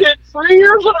 He made it 3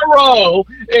 years in a row,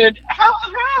 and how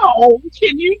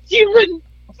can you even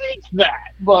think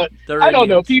that? But I don't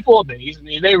know. People amaze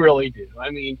me. They really do. I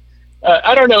mean,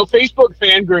 I don't know. Facebook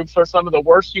fan groups are some of the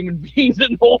worst human beings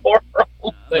in the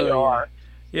world. They are.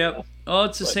 Yep. Oh,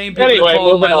 it's the same people that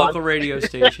call my local radio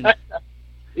station.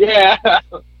 Yeah,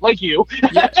 like you.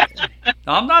 Yeah.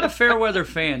 I'm not a fair weather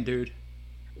fan, dude.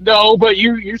 No, but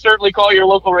you certainly call your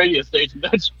local radio station,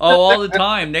 don't you? All the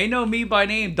time. They know me by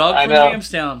name, Doug from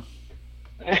Ramstown.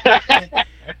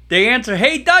 They answer,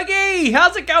 "Hey, Dougie,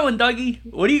 how's it going, Dougie?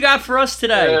 What do you got for us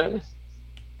today?"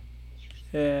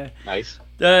 Nice.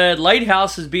 The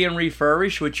lighthouse is being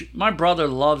refurbished, which my brother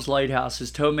loves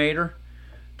lighthouses. Tow Mater.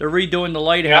 They're redoing the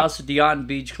lighthouse at the Yacht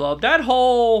Beach Club. That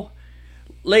whole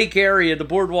lake area, the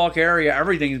boardwalk area,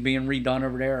 everything is being redone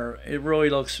over there. It really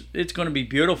it's going to be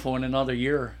beautiful in another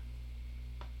year.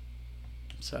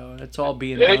 So it's all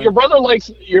being done. Your brother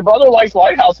likes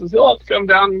lighthouses. He'll have to come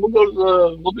down.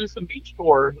 We'll do some beach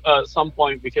tour at some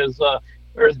point because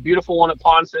there's a beautiful one at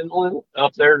Ponce Inlet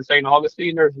up there in St.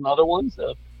 Augustine. There's another one.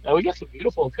 So we got some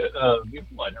beautiful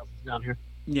lighthouses down here.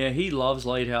 Yeah, he loves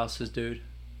lighthouses, dude.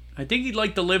 I think he'd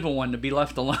like to live in one to be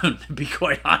left alone, to be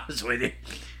quite honest with you.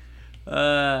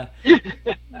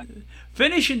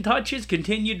 Finishing touches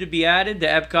continue to be added to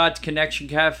Epcot's Connection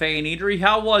Cafe and Eatery.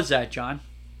 How was that, John?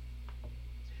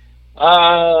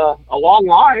 A long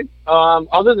line.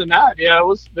 Other than that, yeah, it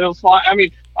was fine. I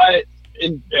mean,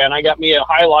 I got me a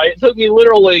highlight. It took me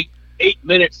literally 8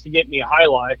 minutes to get me a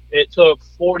highlight. It took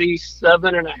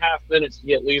 47 and a half minutes to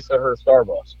get Lisa her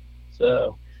Starbucks.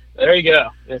 So there you go.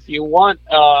 If you want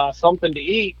something to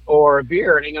eat or a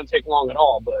beer, it ain't gonna take long at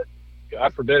all. But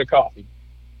God forbid a coffee.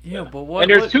 Yeah, but what?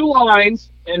 And there's 2 lines,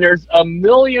 and there's a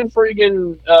million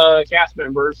freaking cast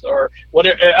members, or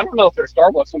whatever. I don't know if they're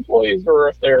Starbucks employees or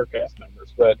if they're cast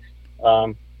members, but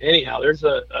anyhow, there's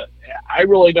I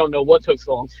really don't know what took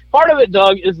so long. Part of it,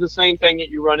 Doug, is the same thing that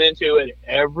you run into at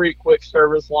every quick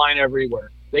service line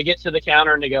everywhere. They get to the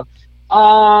counter and they go,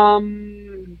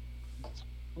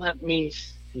 let me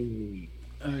see.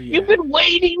 Oh, yeah. You've been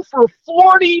waiting for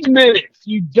 40 minutes.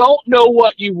 You don't know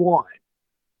what you want.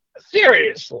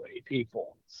 Seriously,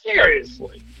 people.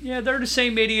 Seriously. Yeah, they're the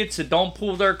same idiots that don't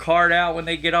pull their card out when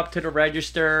they get up to the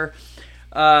register.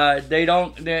 They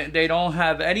don't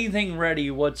have anything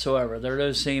ready whatsoever. They're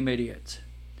those same idiots.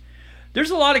 There's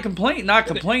a lot of not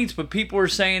complaints, but people are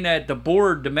saying that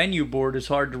the menu board is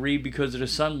hard to read because of the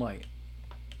sunlight.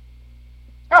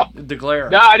 Oh, the glare.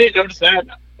 No, I didn't notice that.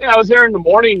 Yeah, I was there in the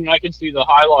morning and I could see the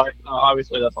highlight.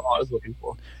 Obviously, that's all I was looking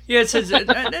for. Yeah, it says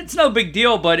it's no big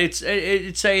deal, but it's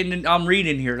saying I'm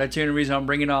reading here. That's the only reason I'm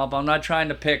bringing it up. I'm not trying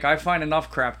to pick. I find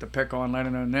enough crap to pick on, let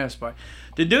alone this. But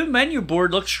the new menu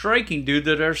board looks striking due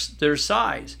to their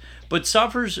size, but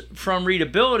suffers from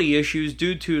readability issues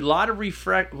due to a lot of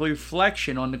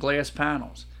reflection on the glass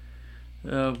panels.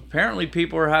 Apparently,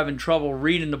 people are having trouble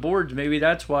reading the boards. Maybe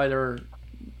that's why they're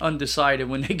undecided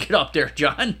when they get up there,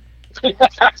 John.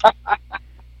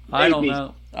 I don't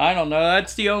know.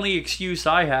 That's the only excuse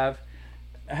I have.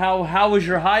 How was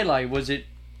your highlight? Was it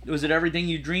everything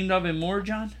you dreamed of and more,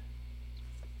 John?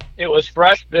 It was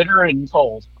fresh, bitter, and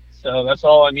cold. So that's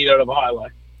all I need out of a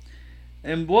highlight.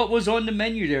 And what was on the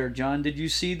menu there, John? Did you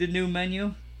see the new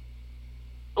menu?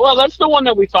 Well, that's the one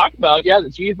that we talked about. Yeah, the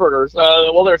cheeseburgers.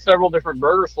 Well, there are several different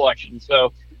burger selections.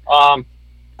 So,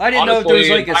 I didn't know if there was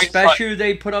honestly, like a special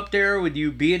they put up there with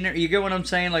you being there. You get what I'm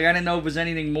saying? Like, I didn't know if it was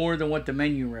anything more than what the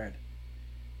menu read.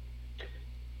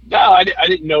 No, I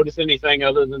didn't notice anything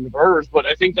other than the burgers, but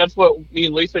I think that's what me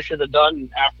and Lisa should have done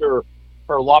after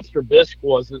her lobster bisque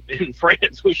was in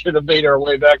France. We should have made our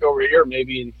way back over here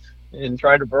maybe and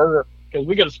tried a burger, because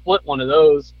we could have split one of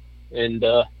those and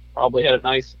probably had a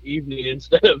nice evening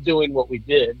instead of doing what we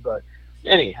did. But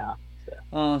anyhow.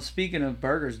 Speaking of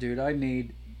burgers, dude, I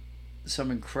made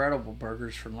some incredible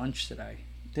burgers for lunch today.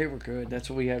 They were good. That's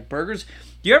what we had. Burgers.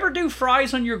 Do you ever do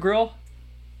fries on your grill?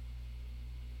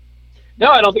 No,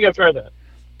 I don't think I've tried that.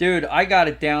 Dude, I got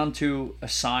it down to a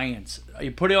science.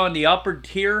 You put it on the upper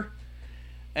tier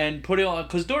and put it on,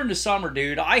 because during the summer,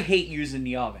 dude, I hate using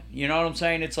the oven. You know what I'm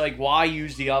saying? It's like, why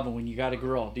use the oven when you got a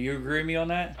grill? Do you agree with me on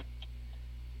that?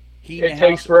 It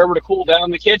takes forever to cool down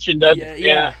the kitchen, doesn't it?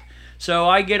 Yeah. So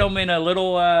I get them in a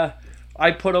little,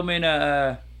 I put them in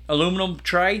a aluminum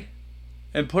tray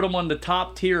and put them on the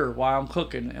top tier while I'm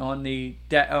cooking on the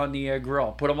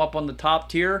grill. Put them up on the top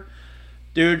tier.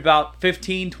 Dude, about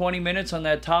 15, 20 minutes on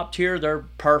that top tier, they're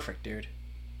perfect, dude.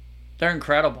 They're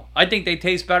incredible. I think they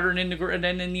taste better than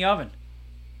in the oven.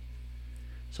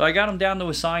 So I got them down to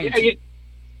a science.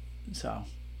 So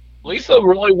Lisa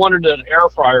really wanted an air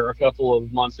fryer a couple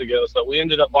of months ago, so we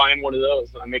ended up buying one of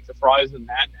those, and I make the fries in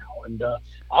that now. And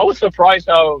I was surprised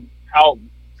how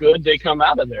good they come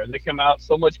out of there. They come out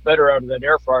so much better out of that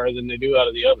air fryer than they do out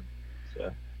of the oven.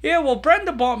 So. Yeah, well,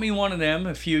 Brenda bought me one of them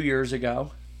a few years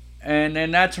ago. And then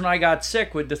that's when I got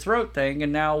sick with the throat thing,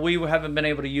 and now we haven't been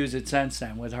able to use it since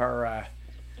then with her.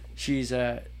 She's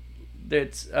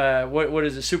it's what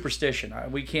is it? Superstition.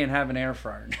 We can't have an air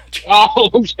fryer.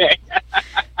 Oh, okay.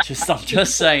 I'm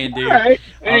just saying, dude. All right.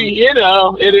 Hey,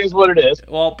 it is what it is.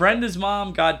 Well, Brenda's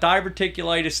mom got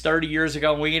diverticulitis 30 years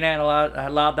ago, and we ain't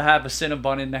allowed to have a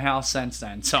Cinnabon in the house since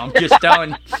then. So I'm just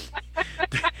telling you.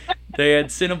 They had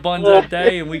Cinnabons that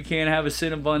day, and we can't have a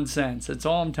Cinnabon since. That's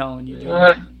all I'm telling you,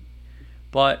 dude.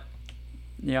 But,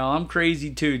 I'm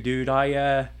crazy too, dude.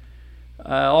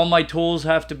 All my tools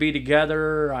have to be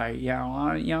together. I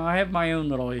have my own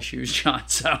little issues, John.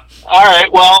 So. All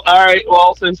right.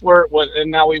 Well, since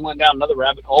and now we went down another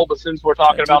rabbit hole, but since we're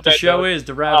talking about that, the show is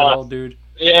the rabbit hole, dude.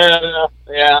 Yeah.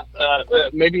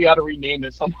 Maybe you ought to rename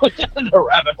it something the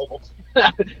rabbit hole.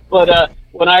 But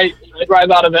when I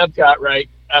drive out of Epcot, right?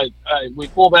 We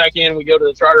pull back in. We go to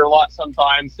the charter lot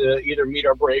sometimes to either meet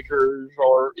our breakers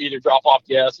or either drop off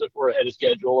guests if we're ahead of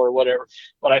schedule or whatever.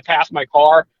 But I pass my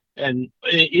car, and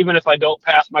even if I don't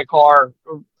pass my car,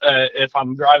 if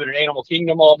I'm driving at Animal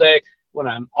Kingdom all day, when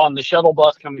I'm on the shuttle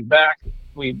bus coming back,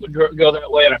 we go that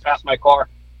way, and I pass my car.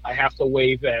 I have to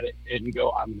wave at it and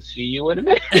go, "I'm going to see you in a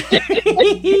minute."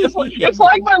 It's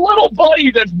like my little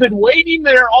buddy that's been waiting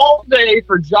there all day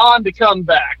for John to come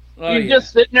back. He's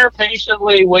just sitting there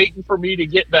patiently waiting for me to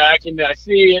get back, and I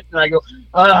see it, and I go,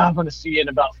 I'm going to see you in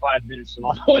about 5 minutes. And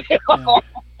all the way home.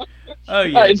 Oh,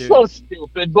 yeah, it's so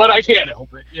stupid, but I can't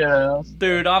help it. Yeah,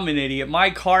 dude, I'm an idiot. My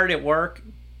card at work,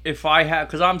 if I have,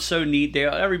 because I'm so neat,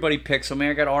 everybody picks them.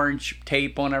 I got orange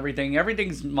tape on everything.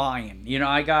 Everything's mine.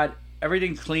 I got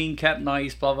everything's clean, kept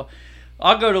nice, blah, blah.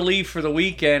 I'll go to leave for the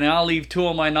weekend, and I'll leave 2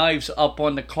 of my knives up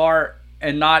on the cart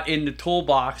and not in the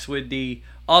toolbox with the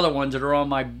other ones that are on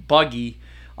my buggy.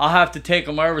 I'll have to take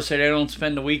them over so they don't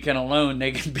spend the weekend alone.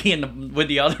 They can be with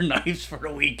the other knives for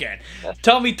the weekend.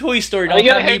 Tell me Toy Story. Don't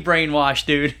get me brainwashed,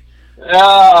 dude.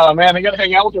 Oh, man, they got to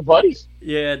hang out with their buddies.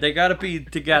 Yeah, they got to be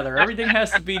together. Everything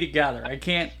has to be together. I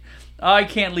can't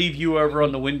leave you over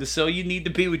on the windowsill. You need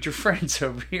to be with your friends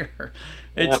over here.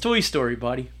 It's Toy Story,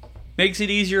 buddy. Makes it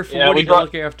easier for Woody to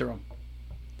look after them.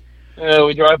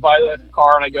 We drive by the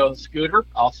car, and I go, Scooter,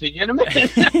 I'll see you in a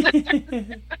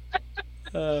minute.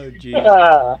 Oh, geez.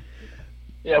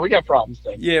 Yeah, we got problems.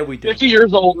 Thing. Yeah, we do. 50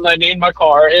 years old, and I named my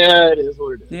car. Yeah, it is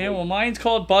what it is. Yeah, well, mine's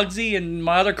called Bugsy, and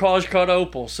my other car is called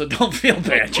Opal, so don't feel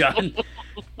bad, John.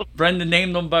 Brendan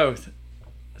named them both.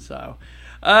 So,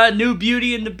 new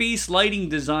Beauty and the Beast lighting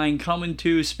design coming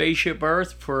to Spaceship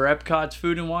Earth for Epcot's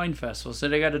Food and Wine Festival. So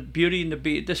they got a Beauty and the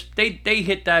Beast. They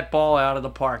hit that ball out of the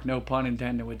park, no pun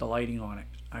intended, with the lighting on it.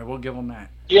 I will give them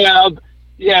that. Yeah.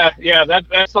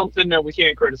 That's something that we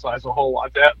can't criticize a whole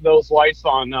lot. Those lights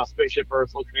on Spaceship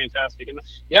Earth look fantastic, and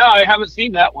yeah, I haven't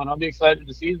seen that one. I'll be excited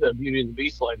to see the Beauty and the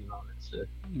Beast lighting on it. So.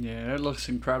 Yeah, it looks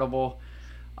incredible.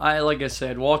 Like I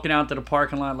said, walking out to the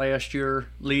parking lot last year,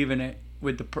 leaving it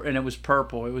and it was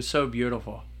purple. It was so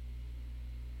beautiful.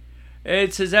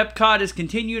 It says Epcot is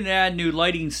continuing to add new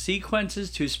lighting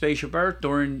sequences to Spaceship Earth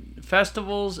during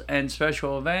festivals and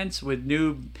special events with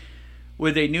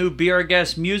a new Be Our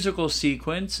Guest musical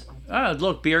sequence. Oh,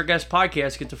 look, Be Our Guest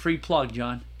podcast gets a free plug,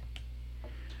 John.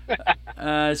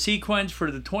 Sequence for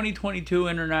the 2022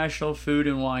 International Food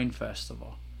and Wine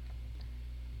Festival.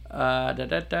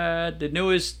 The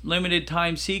newest limited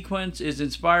time sequence is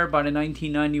inspired by the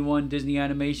 1991 Disney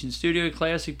Animation Studio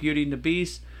classic Beauty and the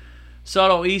Beast.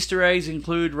 Subtle Easter eggs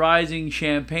include rising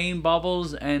champagne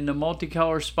bubbles and the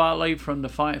multicolor spotlight from the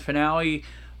finale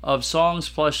of songs,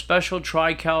 plus special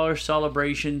tricolor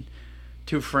celebration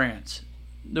to France.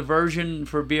 The version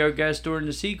for Be Our Guest during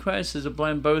the sequence is a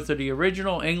blend both of the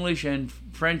original English and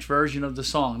French version of the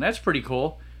song. That's pretty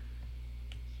cool.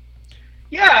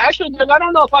 Yeah, actually, I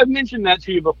don't know if I've mentioned that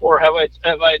to you before. Have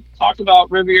I talked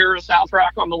about Riviera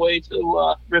soundtrack on the way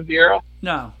to Riviera?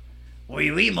 No.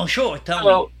 Oui, monsieur,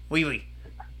 tell me. Oui.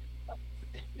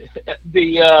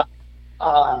 The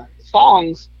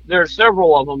songs, there are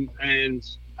several of them, and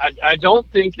I don't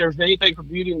think there's anything for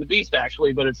Beauty and the Beast,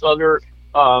 actually, but it's other,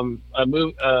 a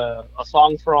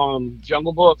song from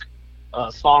Jungle Book,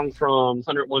 a song from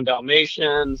 101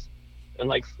 Dalmatians, and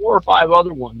like 4 or 5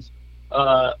 other ones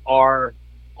are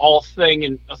all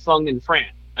sung in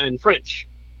French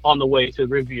on the way to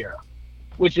Riviera,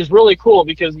 which is really cool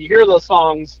because you hear those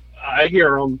songs. I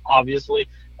hear them obviously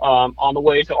on the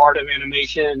way to Art of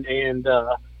Animation and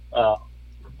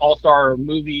All-Star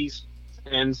movies,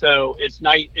 and so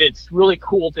it's really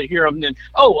cool to hear them. Then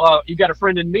you got a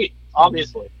friend in me,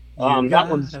 obviously. That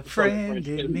one's a friend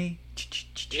in me.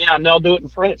 Yeah, and they'll do it in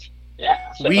French.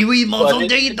 Yeah. So, oui, mon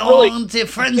Dieu, the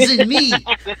friends in me.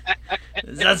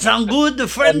 That sound good, the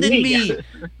friend in me.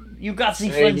 You got the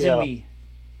friends in me.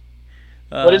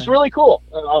 But it's really cool.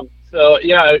 My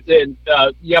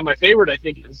favorite I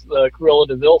think is the Cruella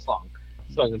de Vil song,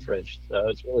 sung in French. So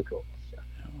it's really cool.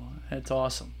 That's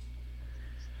awesome.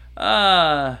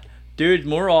 Dude,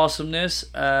 more awesomeness.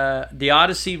 The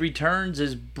Odyssey Returns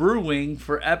is brewing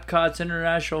for Epcot's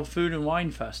International Food and Wine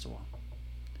Festival.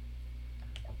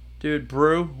 Dude,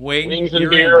 wings and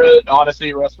beer at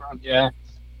Odyssey Restaurant, yeah.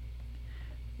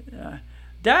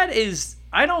 That is,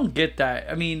 I don't get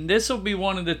that. I mean, this will be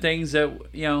one of the things that,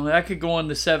 that could go on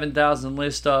the 7,000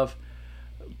 list of,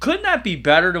 couldn't that be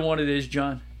better than what it is,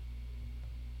 John?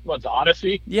 What's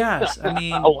Odyssey? Yes, I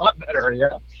mean. A lot better,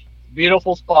 yeah.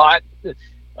 Beautiful spot.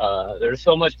 There's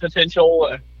so much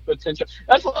potential. That's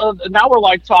now we're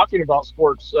like talking about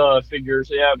sports figures,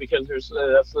 yeah, because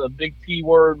that's a big P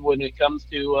word when it comes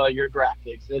to your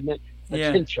graphics, isn't it?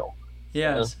 Potential.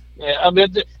 Yes. I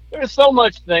mean, there's so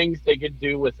much things they could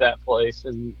do with that place,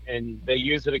 and they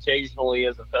use it occasionally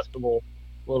as a festival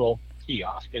little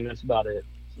kiosk, and that's about it.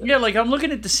 So. Yeah, like I'm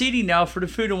looking at the seating now for the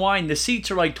Food and Wine. The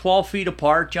seats are like 12 feet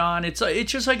apart, John. It's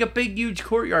just like a big, huge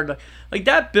courtyard. Like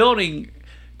that building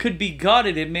could be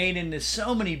gutted and made into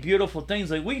so many beautiful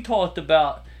things. Like we talked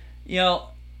about,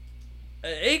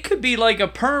 it could be like a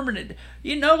permanent,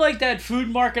 like that food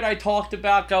market I talked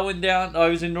about going down. I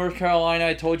was in North Carolina.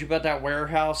 I told you about that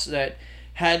warehouse that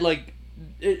had like,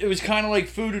 it was kind of like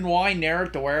Food and Wine there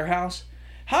at the warehouse.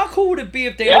 How cool would it be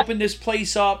if they opened this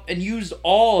place up and used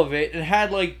all of it and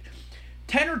had like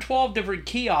 10 or 12 different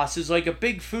kiosks, like a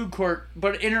big food court,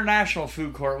 but an international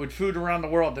food court with food around the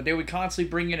world that they would constantly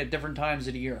bring in at different times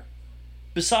of the year.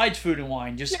 Besides Food and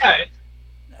Wine, just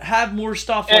have more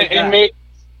stuff like that.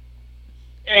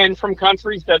 And from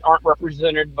countries that aren't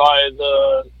represented by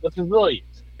the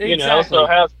pavilions. Exactly. So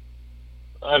have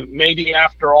maybe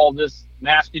after all this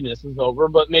nastiness is over,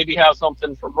 but maybe have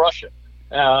something from Russia.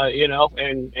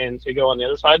 And to go on the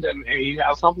other side, then maybe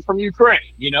have something from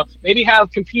Ukraine, maybe have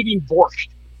competing borscht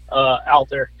out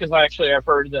there, because I've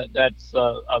heard that's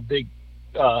a big,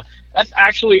 that's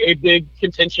actually a big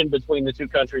contention between the two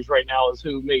countries right now, is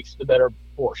who makes the better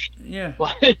borscht. Yeah.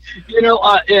 But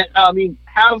I mean,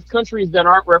 have countries that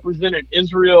aren't represented.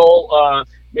 Israel,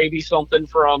 maybe something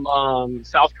from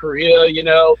South Korea.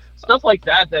 Stuff like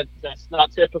that. That's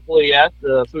not typically at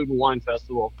the Food and Wine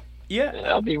Festival. Yeah,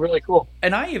 that'd be really cool.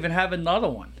 And I even have another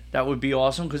one that would be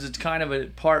awesome because it's kind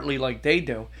of partly like they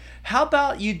do. How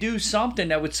about you do something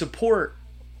that would support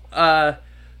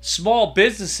small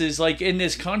businesses like in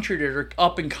this country that are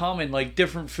up and coming, like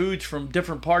different foods from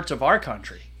different parts of our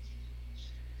country?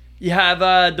 You have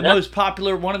one of the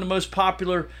most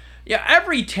popular. Yeah,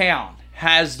 every town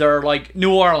has their, like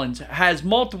New Orleans has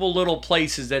multiple little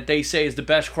places that they say is the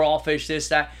best crawfish, this,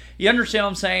 that. You understand what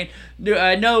I'm saying?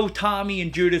 I know Tommy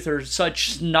and Judith are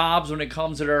such snobs when it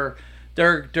comes to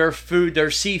their food, their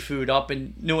seafood up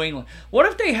in New England. What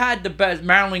if they had the best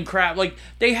Maryland crab? Like,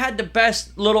 they had the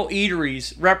best little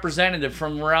eateries representative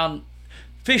from around,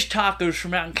 fish tacos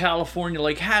from out in California,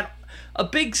 like had a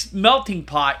big melting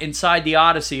pot inside the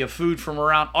Odyssey of food from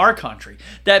around our country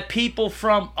that people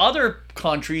from other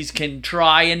countries can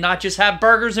try and not just have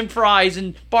burgers and fries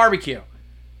and barbecue.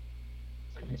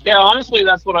 Yeah, honestly,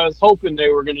 that's what I was hoping they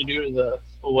were going to do to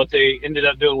what they ended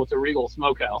up doing with the Regal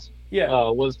Smokehouse. Yeah,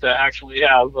 was to actually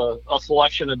have a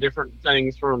selection of different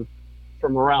things from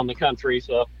around the country.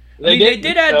 So they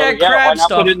did add that crab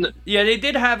stuff. Yeah, they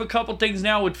did have a couple things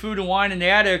now with Food and Wine, and they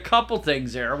added a couple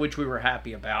things there, which we were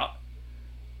happy about.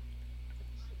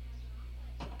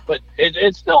 But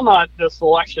it's still not the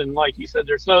selection, like you said.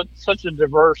 There's such a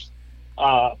diverse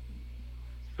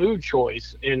food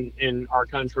choice in our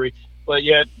country, but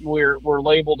yet we're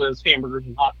labeled as hamburgers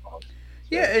and hot dogs.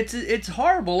 Yeah, it's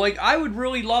horrible. Like, I would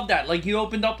really love that. Like, you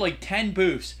opened up like 10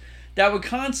 booths that would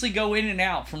constantly go in and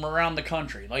out from around the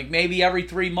country. Like, maybe every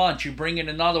 3 months you bring in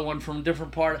another one from a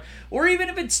different part. Or even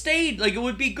if it stayed, like, it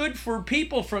would be good for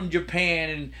people from Japan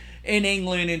and in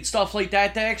England and stuff like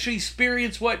that to actually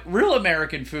experience what real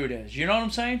American food is. You know what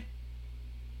I'm saying?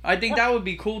 I think that would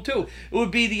be cool too. It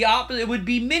would be the opposite. It would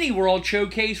be mini world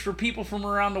showcase for people from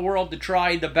around the world to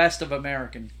try the best of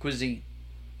American cuisine.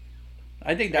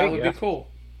 I think that would be cool.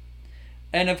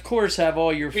 And of course, have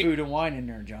all your food and wine in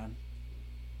there, John.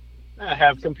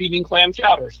 Have competing clam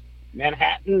chowders,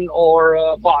 Manhattan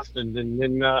or Boston, and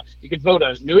then you could vote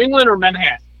as New England or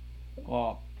Manhattan.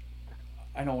 Well,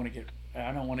 I don't want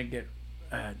to get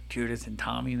Judith and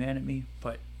Tommy mad at me,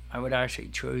 but I would actually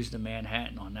choose the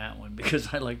Manhattan on that one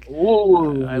because I like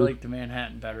the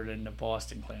Manhattan better than the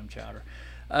Boston clam chowder.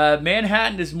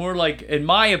 Manhattan is more like, in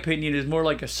my opinion, is more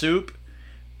like a soup,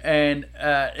 and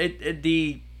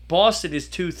the Boston is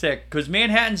too thick because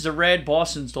Manhattan's the red,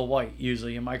 Boston's the white.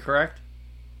 Usually, am I correct?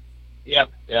 Yep.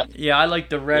 Yeah, I like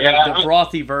the red, the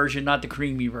brothy version, not the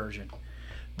creamy version.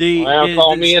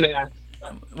 Call me an ass.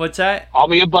 What's that? Call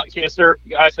me a butt kisser.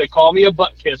 I say call me a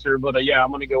butt kisser, but I'm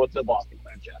going to go with the Boston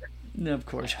clam chowder. No, of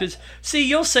course, because see,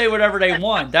 you'll say whatever they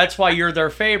want. That's why you're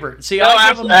their favorite. See, no,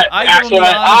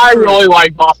 I really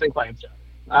like Boston clam chowder.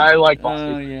 I like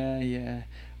Boston. Oh yeah.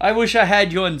 I wish I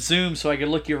had you on Zoom so I could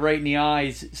look you right in the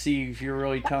eyes, see if you're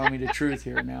really telling me the truth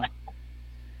here now.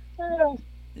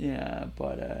 Yeah,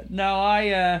 but no,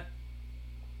 I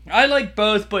like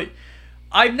both, but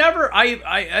I've never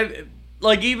I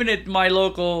like, even at my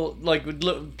local, like,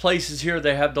 places here,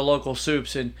 they have the local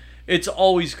soups, and it's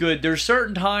always good. There's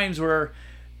certain times where,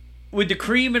 with the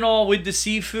cream and all, with the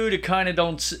seafood, it kind of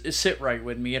don't sit right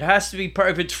with me. It has to be,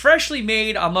 if it's freshly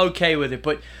made, I'm okay with it,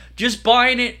 but just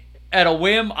buying it at a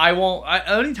whim, I won't.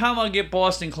 Only time I'll get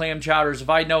Boston clam chowders if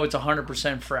I know it's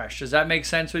 100% fresh. Does that make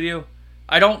sense with you?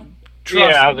 I don't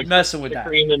trust messing with that.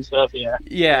 Cream and stuff, yeah.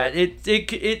 Yeah,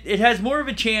 it has more of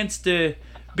a chance to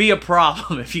be a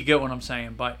problem, if you get what I'm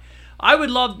saying. But I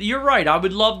would love, you're right, I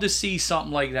would love to see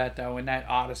something like that, though, in that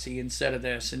Odyssey instead of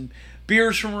this, and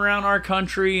beers from around our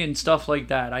country and stuff like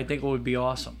that. I think it would be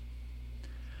awesome.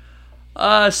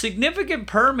 Significant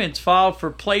permits filed for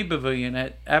Play Pavilion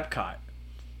at Epcot.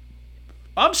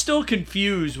 I'm still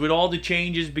confused with all the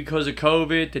changes because of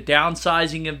COVID, the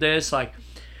downsizing of this. Like,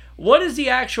 what is the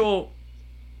actual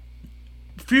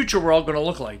future world going to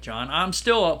look like, John? I'm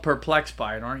still perplexed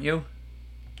by it, aren't you?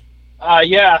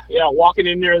 Yeah. Walking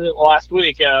in there last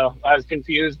week, I was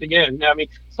confused again. I mean,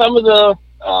 some of the,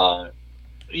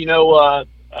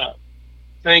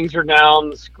 things are down,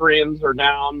 the screens are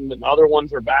down, and other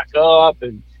ones are back up,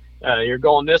 and you're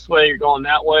going this way, you're going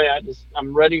that way.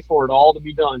 I'm ready for it all to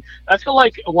be done. That's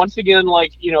once again,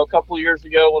 a couple of years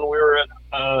ago when we were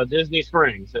at Disney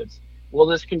Springs. Will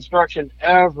this construction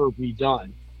ever be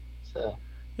done? So.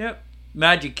 Yep.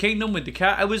 Magic Kingdom with the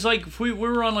cat. It was like if we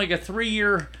were on like a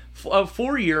 4-year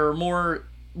or more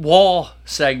wall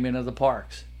segment of the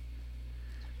parks.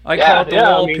 I call it the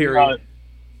wall period.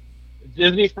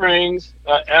 Disney Springs,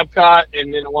 Epcot,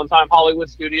 and then at one time Hollywood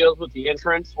Studios with the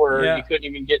entrance where Yeah. you couldn't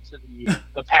even get to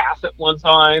the path at one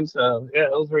time. So yeah,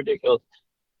 it was ridiculous.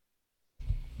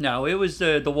 No, it was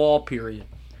the wall period.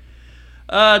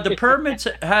 The permits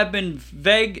have been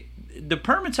vague. The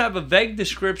permits have a vague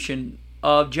description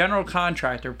of general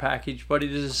contractor package, but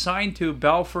it is assigned to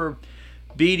Balfour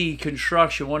Beatty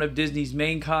Construction, one of Disney's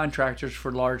main contractors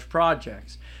for large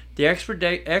projects. The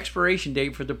expiration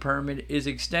date for the permit is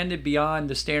extended beyond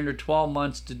the standard 12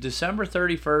 months to December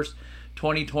 31st,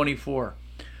 2024.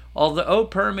 Although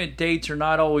permit dates are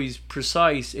not always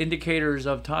precise indicators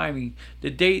of timing, the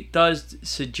date does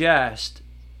suggest,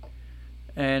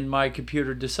 and my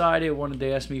computer decided it wanted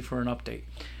to ask me for an update.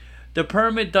 The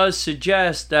permit does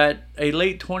suggest that a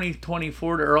late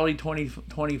 2024 to early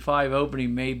 2025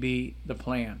 opening may be the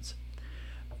plans.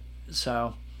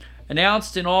 So,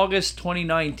 announced in August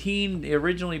 2019, they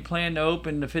originally planned to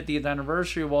open the 50th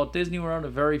anniversary of Walt Disney World.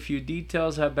 Very few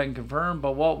details have been confirmed,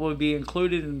 but what will be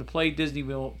included in the Play Disney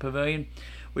Pavilion.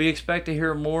 We expect to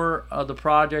hear more of the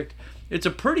project. It's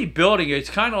a pretty building. It's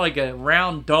kind of like a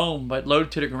round dome, but low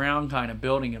to the ground kind of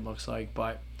building it looks like.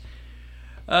 But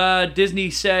Disney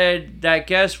said that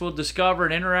guests will discover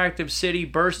an interactive city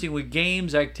bursting with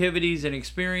games, activities, and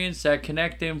experience that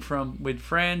connect them with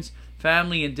friends,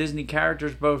 family, and Disney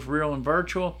characters, both real and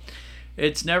virtual.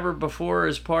 It's never before,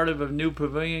 as part of a new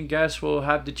pavilion, guests will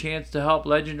have the chance to help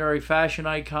legendary fashion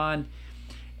icon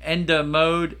Enda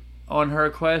Mode on her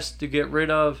quest to get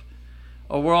rid of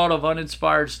a world of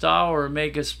uninspired style or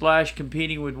make a splash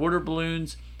competing with water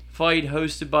balloons fight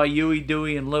hosted by Huey,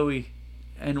 Dewey, and Louie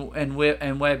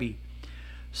and Webby.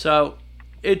 So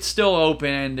it's still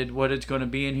open-ended what it's going to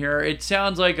be in here. It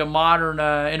sounds like a modern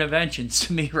Interventions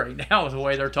to me right now with the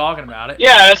way they're talking about it.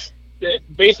 Yeah,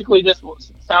 basically this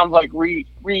sounds like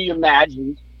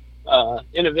reimagined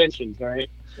Interventions, right?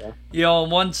 So. You know, on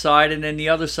one side, and then the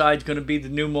other side's going to be the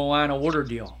new Moana water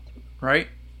deal, right?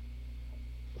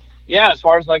 Yeah, as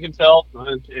far as I can tell,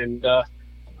 and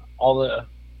all the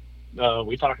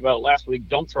we talked about last week,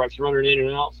 dump trucks running in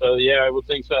and out. So yeah, I would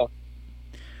think so.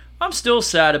 I'm still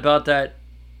sad about that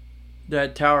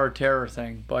Tower of Terror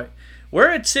thing, but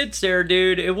where it sits there,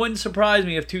 dude, it wouldn't surprise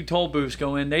me if 2 toll booths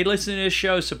go in. They listen to this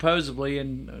show supposedly,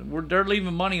 and they're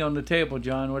leaving money on the table,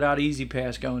 John, without Easy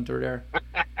Pass going through there.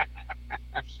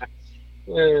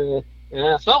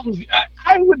 Yeah,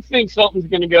 I would think something's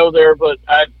going to go there, but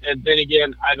and then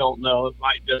again, I don't know. It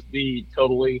might just be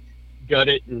totally gut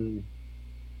it and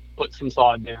put some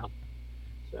sod down.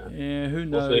 So, yeah, who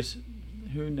knows?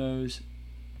 Who knows?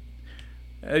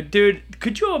 Dude,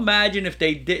 could you imagine if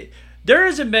they did? There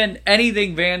hasn't been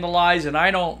anything vandalized, and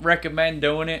I don't recommend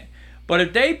doing it. But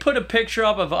if they put a picture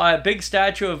up of a big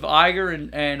statue of Iger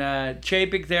and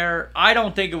Chapek there, I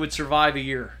don't think it would survive a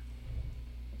year.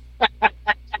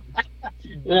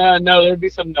 Yeah, no, there'd be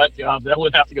some nut job that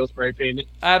would have to go spray paint it.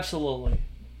 Absolutely,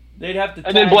 they'd have to.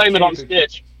 And then blame Chapek. it on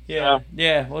Stitch. Yeah,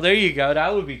 yeah. Well, there you go.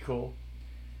 That would be cool.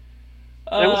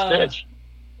 It was Stitch.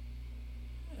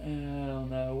 I don't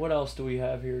know. What else do we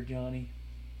have here, Johnny?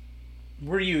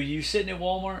 Where are you? You sitting at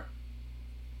Walmart?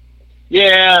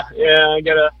 Yeah. I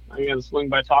gotta swing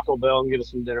by Taco Bell and get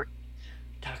us some dinner.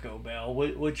 Taco Bell.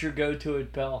 What's your go-to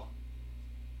at Bell?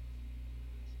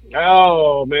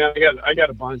 Oh man, I got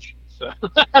a bunch. So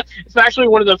it's actually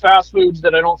one of the fast foods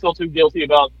that I don't feel too guilty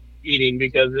about eating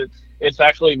because it's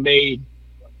actually made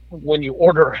when you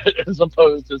order it as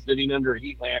opposed to sitting under a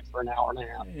heat lamp for an hour and a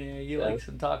half. Yeah, you like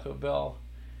some Taco Bell.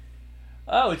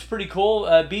 Oh, it's pretty cool.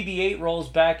 BB-8 rolls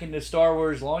back into Star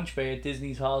Wars launch bay at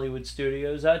Disney's Hollywood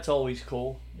Studios. That's always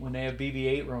cool when they have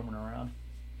BB-8 roaming around.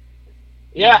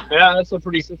 Yeah, that's a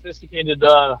pretty sophisticated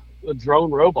drone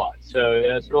robot. So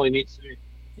yeah, it's really neat to see.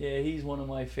 Yeah, he's one of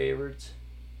my favorites.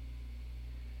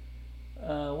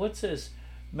 What's this?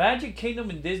 Magic Kingdom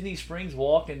and Disney Springs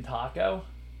Walk-in Taco?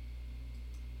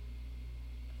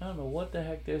 I don't know what the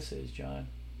heck this is, John.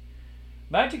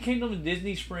 Magic Kingdom and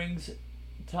Disney Springs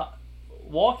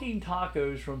walking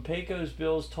tacos from Pecos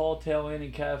Bill's Tall Tale Inn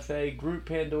and Cafe, Group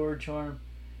Pandora Charm.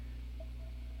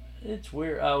 It's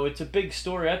weird. Oh, it's a big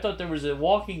story. I thought there was a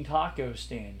walking taco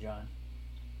stand, John.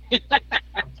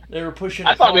 They were pushing.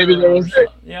 I thought maybe there was.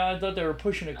 Yeah, I thought they were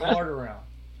pushing a cart around.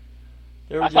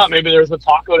 I thought maybe there was a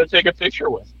taco to take a picture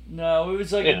with. No, it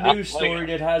was like a news story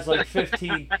that has like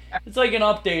 15. It's like an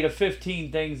update of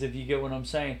 15 things, if you get what I'm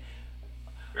saying.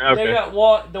 Okay. They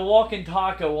got the walking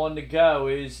taco on the go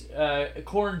is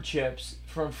corn chips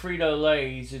from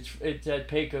Frito-Lay's. It's at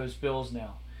Pecos Bill's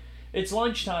now. It's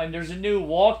lunchtime. There's a new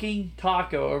walking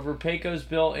taco over Pecos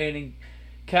Bill Inn and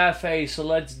Cafe, so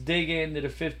let's dig into the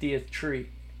 50th treat.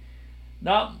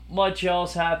 not much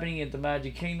else happening at the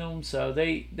Magic Kingdom. So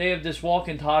they have this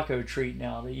walking taco treat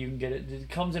now that you can get. It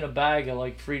comes in a bag of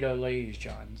like Frito-Lay's,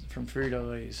 John, from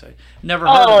Frito-Lay's. I never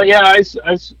heard of it. Yeah,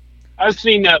 I've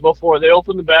seen that before. They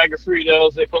open the bag of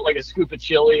Fritos, they put like a scoop of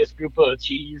chili, a scoop of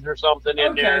cheese or something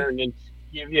in there, and then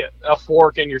give you a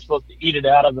fork, and you're supposed to eat it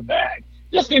out of the bag.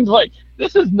 This seems like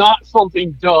this is not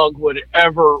something Doug would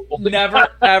ever. Never,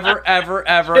 ever, ever,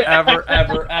 ever, ever,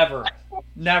 ever, ever.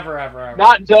 Never, ever, ever.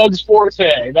 Not Doug's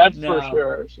forte, that's for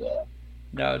sure. So.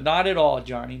 No, not at all,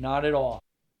 Johnny. Not at all.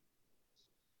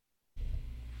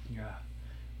 Yeah,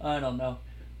 I don't know.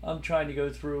 I'm trying to go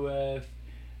through.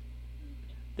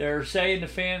 They're saying the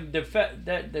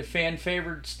fan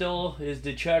favorite still is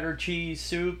the cheddar cheese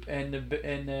soup and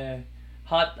the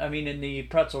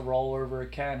pretzel roll over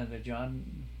at Canada,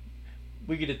 John.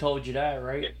 We could have told you that,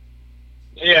 right?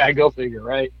 Yeah, go figure,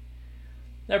 right?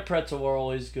 That pretzel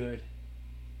roll is good.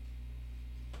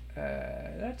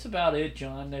 That's about it,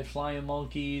 John. The Flying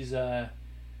Monkeys.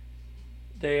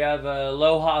 They have a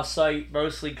Aloha site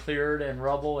mostly cleared and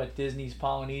rubble at Disney's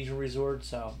Polynesian Resort,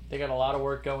 so they got a lot of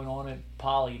work going on at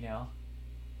Poly now.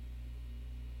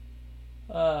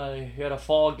 You got a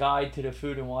fall guide to the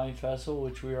Food and Wine Festival,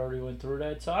 which we already went through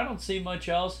that, so I don't see much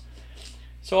else.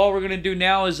 So all we're going to do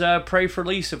now is pray for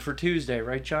Lisa for Tuesday,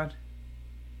 right, John?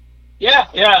 Yeah,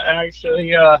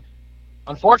 actually,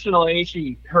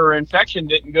 unfortunately, her infection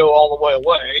didn't go all the way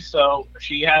away, so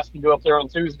she has to go up there on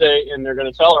Tuesday, and they're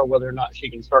going to tell her whether or not she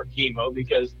can start chemo,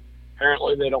 because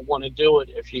apparently they don't want to do it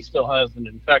if she still has an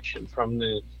infection from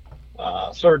the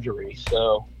surgery.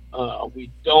 So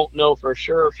we don't know for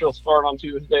sure if she'll start on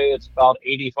Tuesday. It's about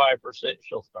 85%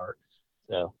 she'll start.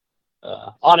 So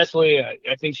honestly,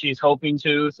 I think she's hoping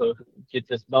to, so get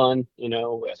this done,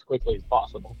 as quickly as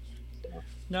possible. So.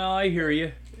 No, I hear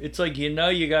you. It's like, you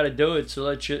got to do it, so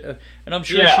let you. And I'm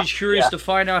sure she's curious to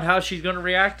find out how she's going to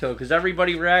react to it, because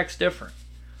everybody reacts different.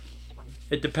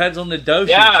 It depends on the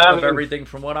dosage of everything,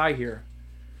 from what I hear.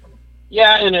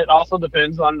 Yeah, and it also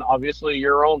depends on, obviously,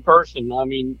 your own person. I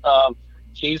mean,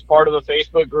 she's part of a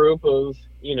Facebook group of,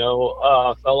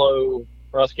 fellow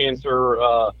breast cancer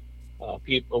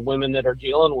people, women that are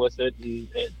dealing with it, and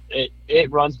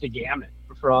it runs the gamut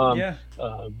from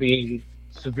being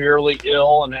severely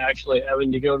ill and actually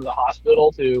having to go to the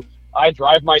hospital to I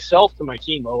drive myself to my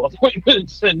chemo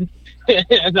appointments and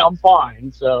I'm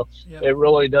fine. So it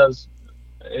really does.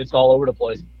 It's all over the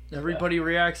place. Everybody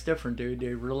reacts different, dude.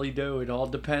 They really do. It all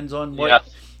depends on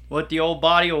what the old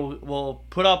body will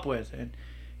put up with, and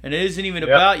it isn't even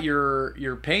about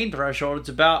your pain threshold. It's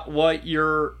about what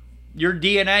your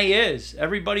DNA is.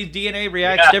 Everybody's DNA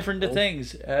reacts different to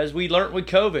things, as we learned with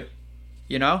COVID.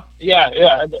 Yeah,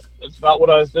 it's about what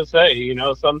I was just saying.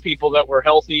 Some people that were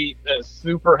healthy,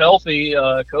 super healthy,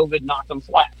 COVID knocked them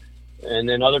flat, and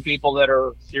then other people that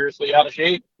are seriously out of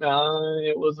shape,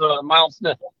 it was a mild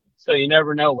sniffle. So you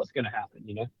never know what's going to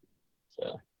happen,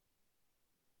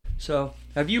 So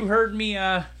have you heard me?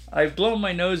 I've blown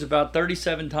my nose about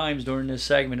 37 times during this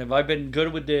segment. Have I been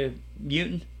good with the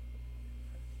mutant?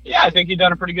 Yeah, I think you've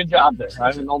done a pretty good job there.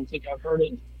 I don't think I've heard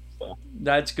it. So.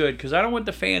 That's good, because I don't want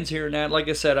the fans hearing that. Like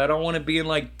I said, I don't want to be in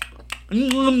like,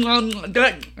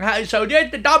 so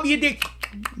there's the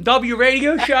W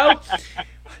radio show.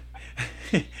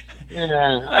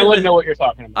 Yeah, I wouldn't know what you're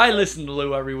talking about. I listen to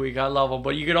Lou every week. I love him,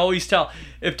 but you can always tell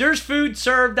if there's food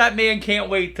served, that man can't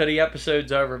wait till the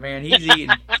episode's over. Man, he's eating,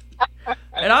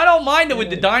 and I don't mind it with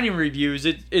the dining reviews.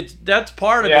 That's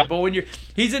part of it. But when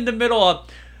he's in the middle of,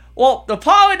 the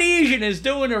Polynesian is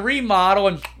doing a remodel,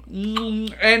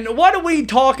 and what are we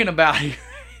talking about here?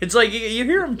 It's like you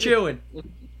hear him chewing.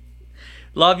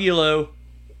 Love you, Lou.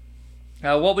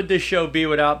 What would this show be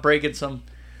without breaking some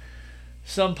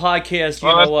podcast?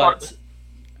 What?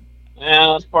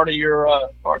 That's part of your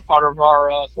part of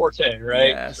our forte, right?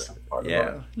 Yes.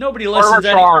 So nobody listens.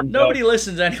 Nobody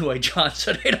listens anyway, John.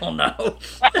 So they don't know.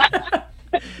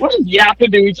 We're just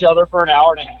yapping to each other for an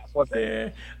hour and a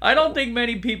half. I don't think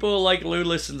many people like Lou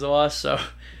listen to us, so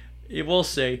we'll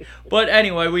see. But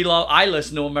anyway, I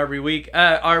listen to him every week.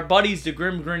 Our buddies, the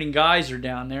Grim Grinning Guys, are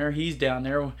down there. He's down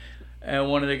there, and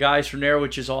one of the guys from there,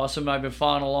 which is awesome. I've been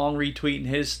following along, retweeting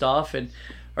his stuff, and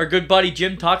our good buddy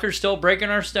Jim Tucker's still breaking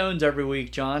our stones every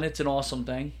week, John. It's an awesome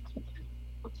thing.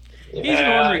 He's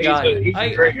an ornery guy. He's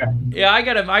a great guy. Yeah,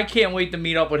 I can't wait to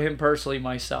meet up with him personally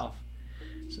myself.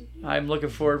 I'm looking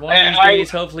forward one of these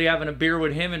days, hopefully having a beer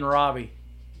with him and Robbie.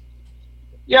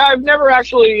 Yeah, I've never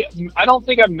actually. I don't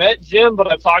think I've met Jim,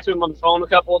 but I've talked to him on the phone a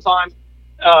couple of times.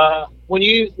 When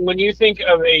you think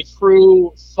of a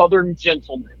true Southern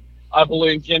gentleman, I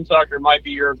believe Jim Tucker might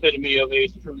be your epitome of a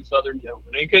true Southern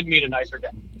gentleman. You couldn't meet a nicer guy.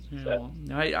 So.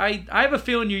 I have a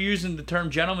feeling you're using the term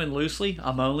gentleman loosely.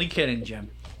 I'm only kidding, Jim.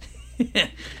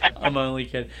 I'm only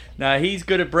kidding. Now, he's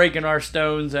good at breaking our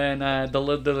stones, and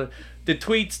the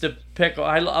tweets, the pickle,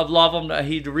 I love him.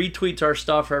 He retweets our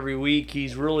stuff every week.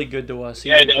 He's really good to us.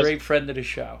 He's a great friend of the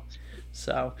show.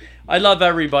 So I love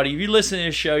everybody. If you listen to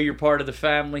this show, you're part of the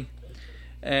family.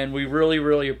 And we really,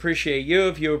 really appreciate you.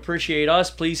 If you appreciate us,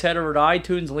 please head over to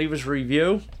iTunes and leave us a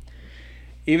review.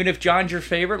 Even if John's your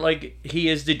favorite, like he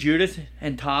is to Judith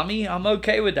and Tommy, I'm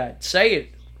okay with that. Say it.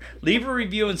 Leave a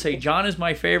review and say, John is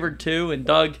my favorite too. And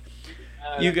Doug,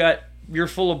 you're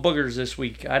full of boogers this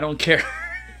week. I don't care.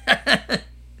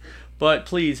 But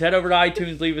please, head over to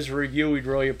iTunes, leave us a review. We'd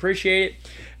really appreciate it.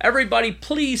 Everybody,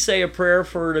 please say a prayer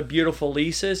for the beautiful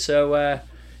Lisa. So,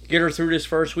 get her through this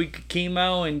first week of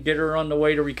chemo and get her on the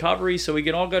way to recovery so we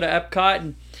can all go to Epcot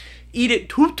and eat at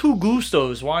Tutu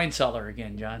Gusto's wine cellar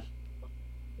again, John.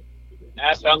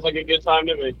 That sounds like a good time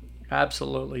to me.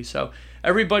 Absolutely. So,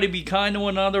 everybody be kind to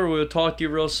one another. We'll talk to you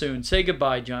real soon. Say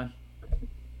goodbye, John.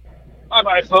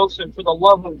 Bye-bye, folks. And for the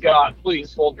love of God,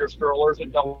 please fold your strollers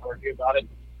and don't argue about it.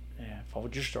 Yeah,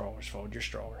 fold your strollers.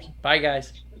 Bye,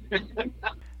 guys.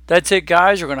 That's it,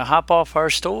 guys. We're going to hop off our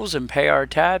stools and pay our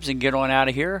tabs and get on out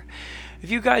of here. If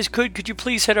you guys could you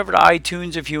please head over to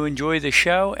iTunes if you enjoy the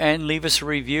show and leave us a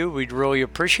review. We'd really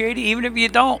appreciate it. Even if you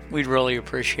don't, we'd really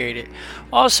appreciate it.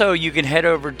 Also, you can head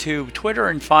over to Twitter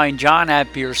and find John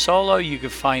at Beer Solo. You can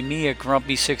find me at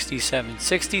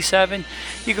Grumpy6767.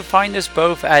 You can find us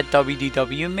both at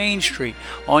WDW Main Street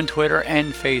on Twitter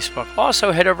and Facebook.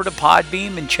 Also, head over to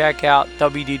Podbeam and check out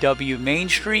WDW Main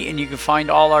Street, and you can find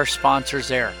all our sponsors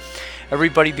there.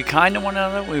 Everybody be kind to one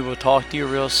another. We will talk to you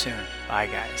real soon. Bye,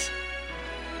 guys.